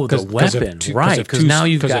 Oh, the 'Cause of weapon. two- Right. of Because two- now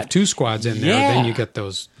you've 'cause got of 2 squads in there, then Yeah. you get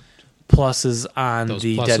those pluses on Those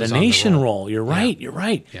the pluses on the detonation roll. roll. You're right. You're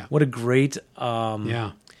right. Yeah. What a great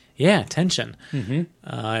tension.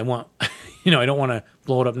 I want, I don't want to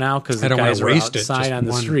blow it up now because I the don't wanna guys are waste it, outside just on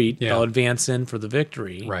the one- street. yeah. They'll advance in for the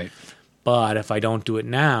victory. Right. But if I don't do it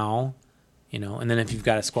now, and then if you've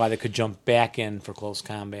got a squad that could jump back in for close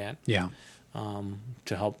combat Yeah.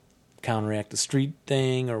 to help counteract the street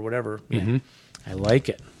thing or whatever, I like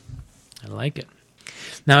it.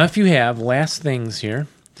 Now, if you have, last things here,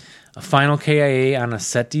 a final KIA on a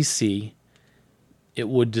set DC, it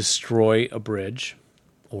would destroy a bridge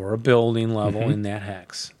or a building level in that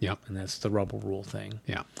hex. Yep. And that's the rubble rule thing.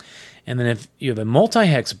 Yeah. And then if you have a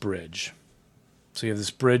multi-hex bridge, so you have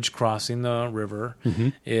this bridge crossing the river,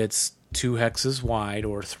 it's 2 hexes wide,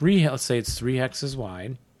 or 3, let's say it's 3 hexes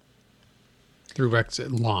wide. Through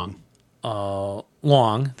exit long.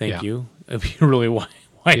 Long, thank Yeah. you. It'd be a really wide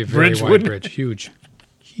A very bridge, wide wouldn't bridge. Huge.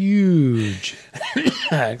 Huge. it?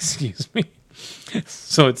 Excuse me.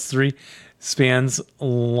 So it's 3 spans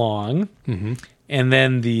long. And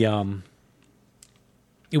then the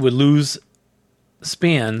it would lose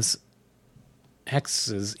spans,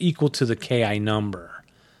 hexes, equal to the KI number.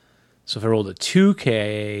 So if I rolled a 2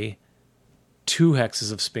 KI, 2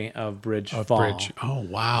 hexes of bridge fall. Bridge. Oh,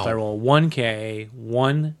 wow. If I roll 1 KI,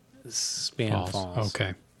 1 span falls.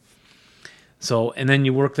 Okay. So, and then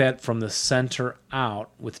you work that from the center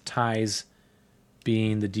out with ties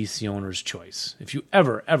being the DC owner's choice. If you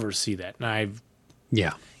ever see that. And I've,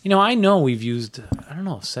 Yeah. I know we've used, I don't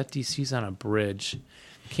know, set DCs on a bridge.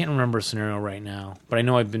 Can't remember a scenario right now, but I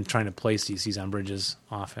know I've been trying to place DCs on bridges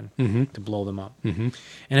often to blow them up. And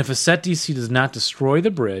if a set DC does not destroy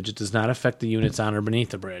the bridge, it does not affect the units on or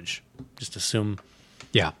beneath the bridge. Just assume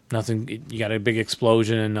Yeah. nothing, you got a big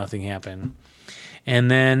explosion and nothing happened. And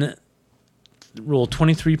then rule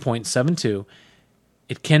 23.72,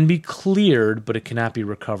 it can be cleared, but it cannot be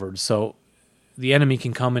recovered. So the enemy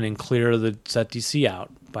can come in and clear the set DC out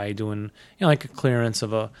by doing, like a clearance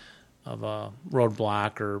of a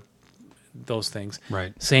roadblock or those things.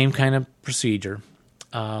 Right. Same kind of procedure,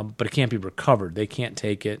 but it can't be recovered. They can't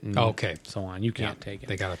take it and Okay. so on. You can't take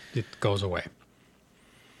it. It goes away.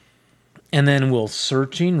 And then will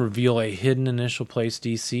searching reveal a hidden initial place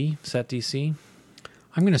DC, set DC?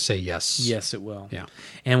 I'm going to say yes. Yes, it will. Yeah.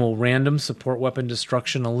 And will random support weapon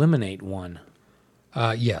destruction eliminate one?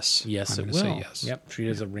 Yes. Yes, I'm it gonna will. say yes. Yep, treat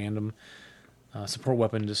it as a random support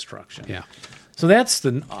weapon destruction. Yeah. So that's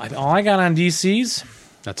all I got on DCs.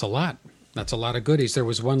 That's a lot. That's a lot of goodies. There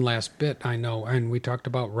was one last bit I know, and we talked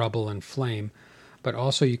about rubble and flame, but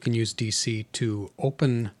also you can use DC to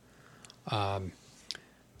open a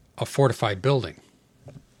fortified building.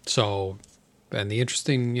 So, and the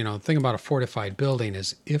interesting, thing about a fortified building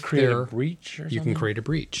is if Create there a breach or you something? can create a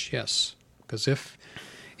breach. Yes, because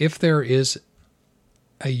if there is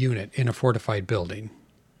a unit in a fortified building,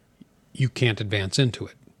 you can't advance into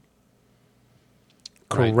it.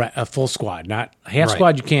 Correct. Right. A full squad, not a half Right.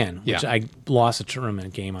 squad. You can. Which Yeah. I lost a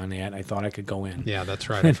tournament game on that. I thought I could go in. Yeah, that's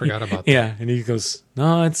right. I forgot about that. Yeah, and he goes,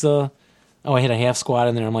 "No, it's a." Oh, I had a half squad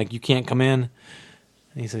in there. I'm like, "You can't come in."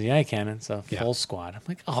 And he says, "Yeah, I can. It's a Yeah. full squad." I'm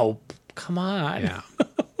like, "Oh, come on." Yeah.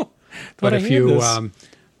 Thought But I if had you,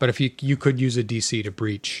 this. you could use a DC to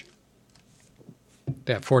breach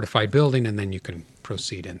that fortified building, and then you can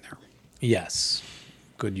proceed in there. Yes,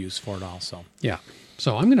 good use for it also. Yeah.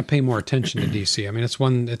 So I'm going to pay more attention to DC. I mean, it's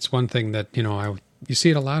one thing that you see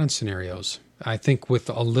it a lot in scenarios. I think with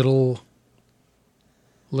a little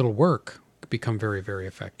work, it can become very, very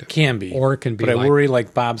effective. Can be, or it can be. But like, I worry,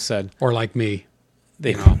 like Bob said, or like me.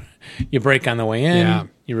 you break on the way in. Yeah.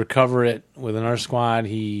 You recover it with another squad.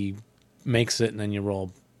 He makes it, and then you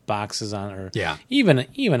roll boxes on, or Yeah. even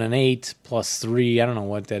an 8 plus 3. I don't know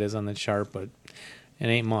what that is on the chart, but it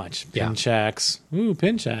ain't much. Yeah. Pin checks. Ooh,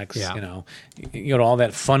 pin checks. Yeah. You go to all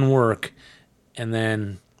that fun work, and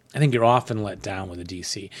then I think you're often let down with a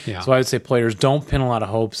DC. Yeah. So I would say players don't pin a lot of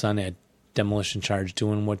hopes on that demolition charge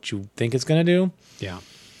doing what you think it's going to do. Yeah.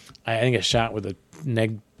 I think a shot with a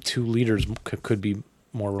 -2 liters could be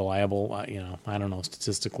more reliable. I don't know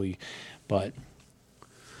statistically, but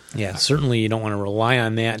yeah, certainly you don't want to rely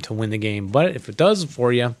on that to win the game. But if it does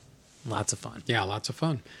for you, lots of fun. Yeah, lots of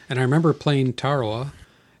fun. And I remember playing Tarawa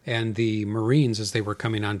and the Marines as they were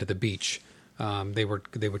coming onto the beach. They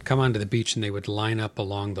would come onto the beach and they would line up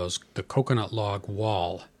along the coconut log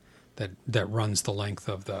wall that runs the length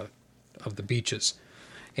of the beaches,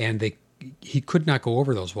 and he could not go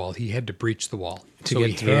over those walls. He had to breach the wall. To so get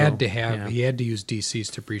he through. had to Yeah. he had to use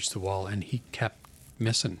DCs to breach the wall, and he kept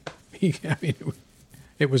missing.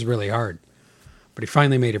 It was really hard, but he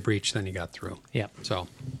finally made a breach. Then he got through. Yeah. So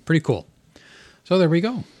pretty cool. So there we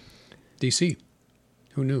go. DC.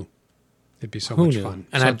 Who knew? It'd be so Who much knew? fun.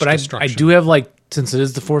 And Such I destruction. do have, like, since it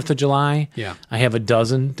is the 4th of July, Yeah. I have a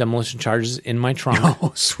dozen demolition charges in my trunk.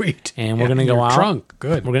 Oh, sweet. And we're Yeah, going to go your out. Trunk.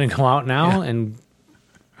 Good. We're going to go out now and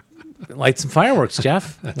light some fireworks,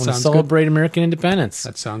 Jeff. We're going to sounds celebrate American independence.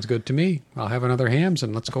 That sounds good to me. I'll have another hams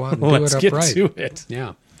and let's go out and do Let's it get upright. to it.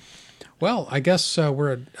 Yeah. Well, I guess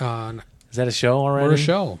we're Is that a show already? a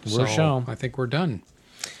show. We're a so show. I think we're done.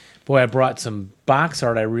 Boy, I brought some box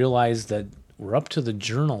art. I realized that we're up to the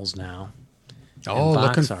journals now. Oh,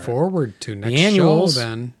 box looking art. forward to next The annuals, show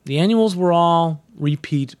then. The annuals were all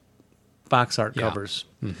repeat box art covers.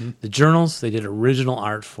 Mm-hmm. The journals, they did original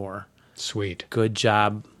art for. Sweet. Good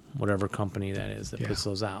job, whatever company that is that Yeah. puts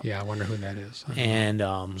those out. Yeah, I wonder who that is. And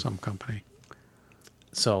Some company.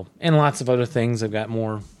 so, and lots of other things. I've got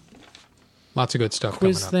more Lots of good stuff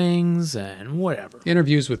quiz coming up. things and whatever.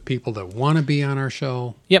 Interviews with people that want to be on our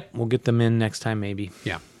show. Yep, we'll get them in next time maybe.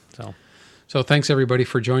 Yeah. So, Thanks everybody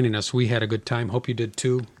for joining us. We had a good time. Hope you did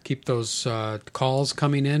too. Keep those calls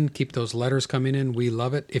coming in. Keep those letters coming in. We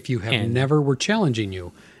love it. If you have we're challenging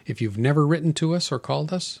you. If you've never written to us or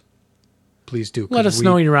called us, please do. let us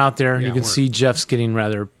know you're out there. Yeah, You can we're- see Jeff's getting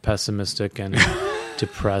rather pessimistic and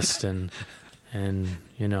depressed and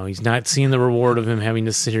you know, he's not seeing the reward of him having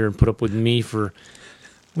to sit here and put up with me for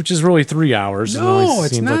which is really 3 hours. It only No,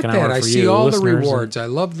 it's seems not like an that. hour I for see you, all the listeners, and- rewards. I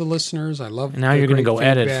love the listeners. I love. And now the you're going to great go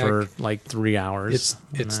edit feedback. for like 3 hours.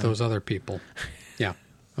 It's those other people. Yeah.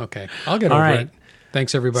 Okay. I'll get All over right. it.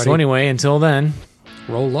 Thanks everybody. So anyway, until then,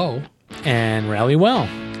 Roll low, and rally well.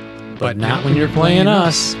 But not when you're playing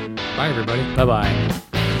us. Bye everybody. Bye-bye.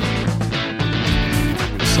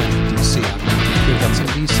 Send DC out there. I think that's in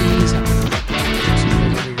DC's.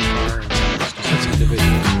 That's individual.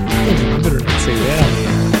 I better not say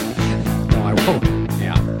that No, I won't.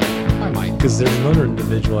 Yeah. I might. because there's another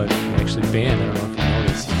individual I've actually banned. I don't know if you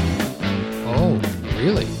noticed. Oh,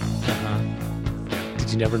 really?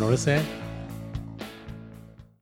 Did you never notice that?